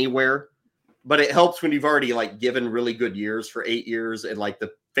ugly anywhere, but it helps when you've already like given really good years for 8 years, and like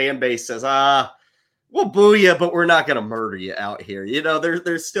the fan base says, we'll boo you, but we're not going to murder you out here. You know,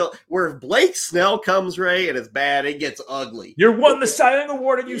 there's still where if Blake Snell comes, Ray, and it's bad, it gets ugly. You won the Cy Young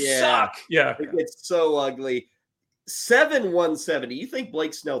Award and you suck. Yeah. It gets so ugly. 7-1-7. You think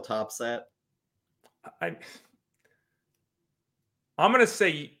Blake Snell tops that? I'm going to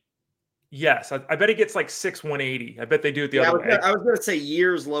say yes. I bet he gets like 6-180. I bet they do it the other way. I was going to say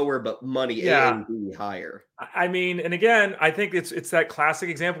years lower, but money A and B higher. I mean, and again, I think it's that classic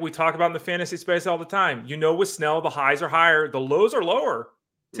example we talk about in the fantasy space all the time. You know, with Snell, the highs are higher, the lows are lower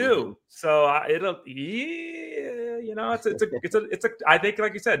too. So it's I think,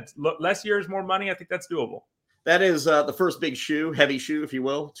 like you said, less years, more money. I think that's doable. That is the first big heavy shoe, if you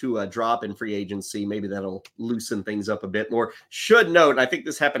will, to drop in free agency. Maybe that'll loosen things up a bit more. Should note, I think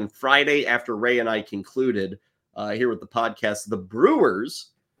this happened Friday after Ray and I concluded here with the podcast, the Brewers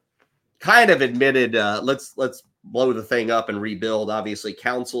kind of admitted, let's blow the thing up and rebuild. Obviously,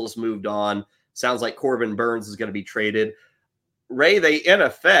 Council's moved on. Sounds like Corbin Burns is going to be traded. Ray, they in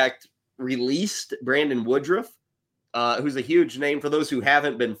effect released Brandon Woodruff, who's a huge name. For those who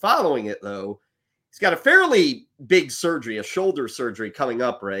haven't been following it, though, he's got a fairly big surgery, a shoulder surgery coming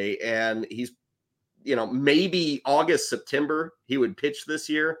up, Ray, and he's, maybe August, September, he would pitch this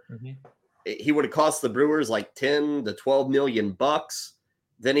year. He would have cost the Brewers like 10 to 12 million bucks.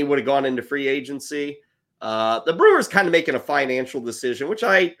 Then he would have gone into free agency. The Brewers kind of making a financial decision, which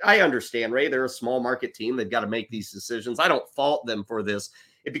I understand, Ray. They're a small market team. They've got to make these decisions. I don't fault them for this.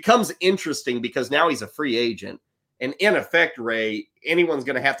 It becomes interesting because now he's a free agent. And in effect, Ray, anyone's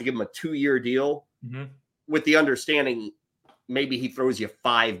going to have to give him a 2-year deal with the understanding maybe he throws you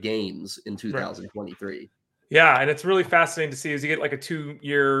 5 games in 2023. Right. Yeah, and it's really fascinating to see. Does he get like a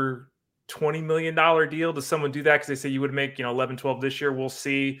 2-year, $20 million deal? Does someone do that? Because they say you would make 11, 12 this year. We'll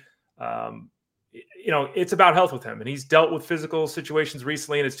see. It's about health with him, and he's dealt with physical situations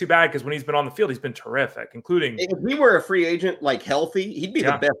recently, and it's too bad because when he's been on the field, he's been terrific, including if we were a free agent, like healthy, he'd be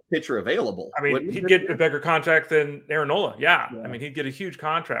the best pitcher available. I mean, he'd get a bigger contract than Aaron Nola. Yeah. I mean, he'd get a huge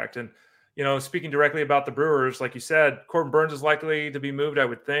contract. And, speaking directly about the Brewers, like you said, Corbin Burns is likely to be moved, I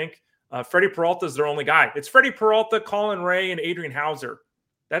would think. Freddie Peralta is their only guy. It's Freddie Peralta, Colin Ray, and Adrian Hauser.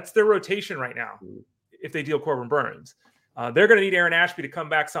 That's their rotation right now if they deal Corbin Burns. They're going to need Aaron Ashby to come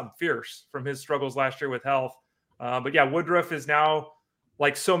back something fierce from his struggles last year with health. But yeah, Woodruff is now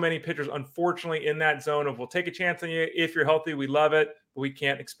like so many pitchers, unfortunately, in that zone of we'll take a chance on you if you're healthy. We love it, but we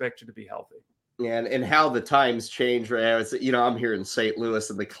can't expect you to be healthy. And how the times change, right? It's, I'm here in St. Louis,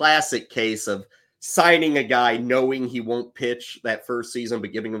 and the classic case of signing a guy knowing he won't pitch that first season,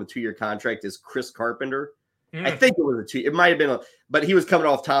 but giving him a 2-year contract is Chris Carpenter. I think it was it might have been but he was coming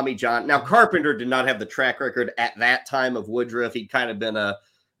off Tommy John. Now, Carpenter did not have the track record at that time of Woodruff. He'd kind of been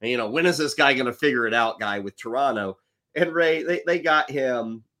when is this guy going to figure it out guy with Toronto. And Ray, they got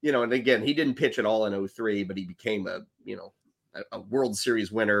him, and again, he didn't pitch at all in 2003, but he became a World Series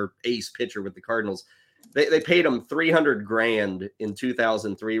winner, ace pitcher with the Cardinals. They paid him $300,000 in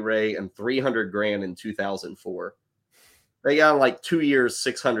 2003, Ray, and $300,000 in 2004. They got him like 2 years,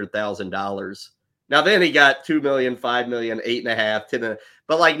 $600,000. Now then he got $2 million, $5 million, $8.5 million, $10 million.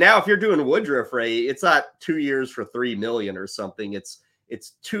 But like now, if you're doing Woodruff, Ray, it's not 2 years for $3 million or something. It's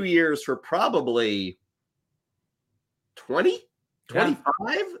 2 years for probably 20,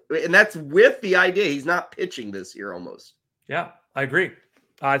 25, and that's with the idea he's not pitching this year almost. Yeah, I agree.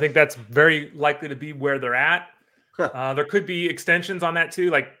 I think that's very likely to be where they're at. There could be extensions on that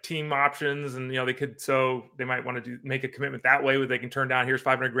too, like team options, and they might want to make a commitment that way where they can turn down, here's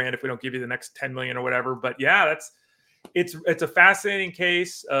 $500,000 if we don't give you the next 10 million or whatever. But yeah, it's a fascinating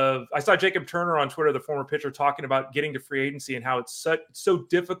case of. I saw Jacob Turner on Twitter, the former pitcher, talking about getting to free agency and how it's so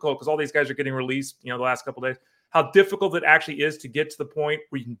difficult because all these guys are getting released, the last couple of days. How difficult it actually is to get to the point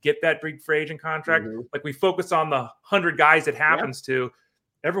where you can get that big free agent contract. Mm-hmm. Like we focus on the 100 guys it happens to.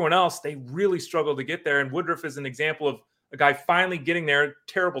 Everyone else, they really struggle to get there. And Woodruff is an example of a guy finally getting there.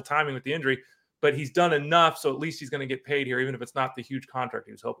 Terrible timing with the injury, but he's done enough. So at least he's going to get paid here, even if it's not the huge contract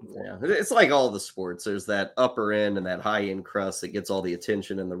he was hoping for. Yeah, it's like all the sports. There's that upper end and that high end crust that gets all the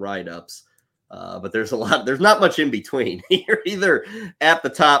attention and the write-ups. But there's not much in between. You're either at the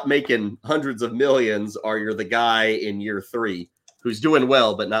top making hundreds of millions, or you're the guy in year 3 who's doing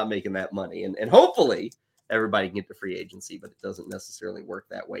well, but not making that money. And hopefully everybody can get to free agency, but it doesn't necessarily work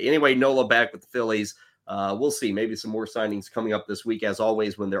that way. Anyway, Nola back with the Phillies. We'll see. Maybe some more signings coming up this week. As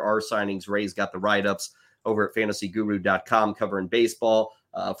always, when there are signings, Ray's got the write-ups over at fantasyguru.com covering baseball.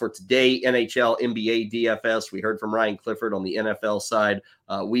 For today, NHL, NBA, DFS, we heard from Ryan Clifford on the NFL side.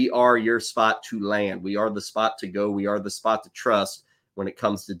 We are your spot to land. We are the spot to go. We are the spot to trust when it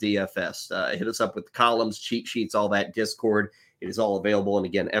comes to DFS. Hit us up with columns, cheat sheets, all that, Discord. It is all available. And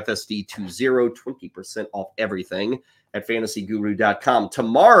again, FSD20, 20% off everything at fantasyguru.com.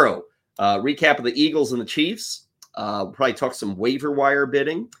 Tomorrow, recap of the Eagles and the Chiefs. We'll probably talk some waiver wire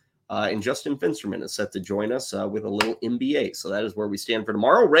bidding. And Justin Finsterman is set to join us with a little NBA. So that is where we stand for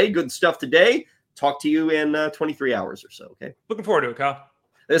tomorrow. Ray, good stuff today. Talk to you in 23 hours or so, okay? Looking forward to it, Kyle.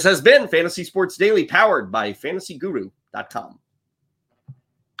 This has been Fantasy Sports Daily, powered by fantasyguru.com.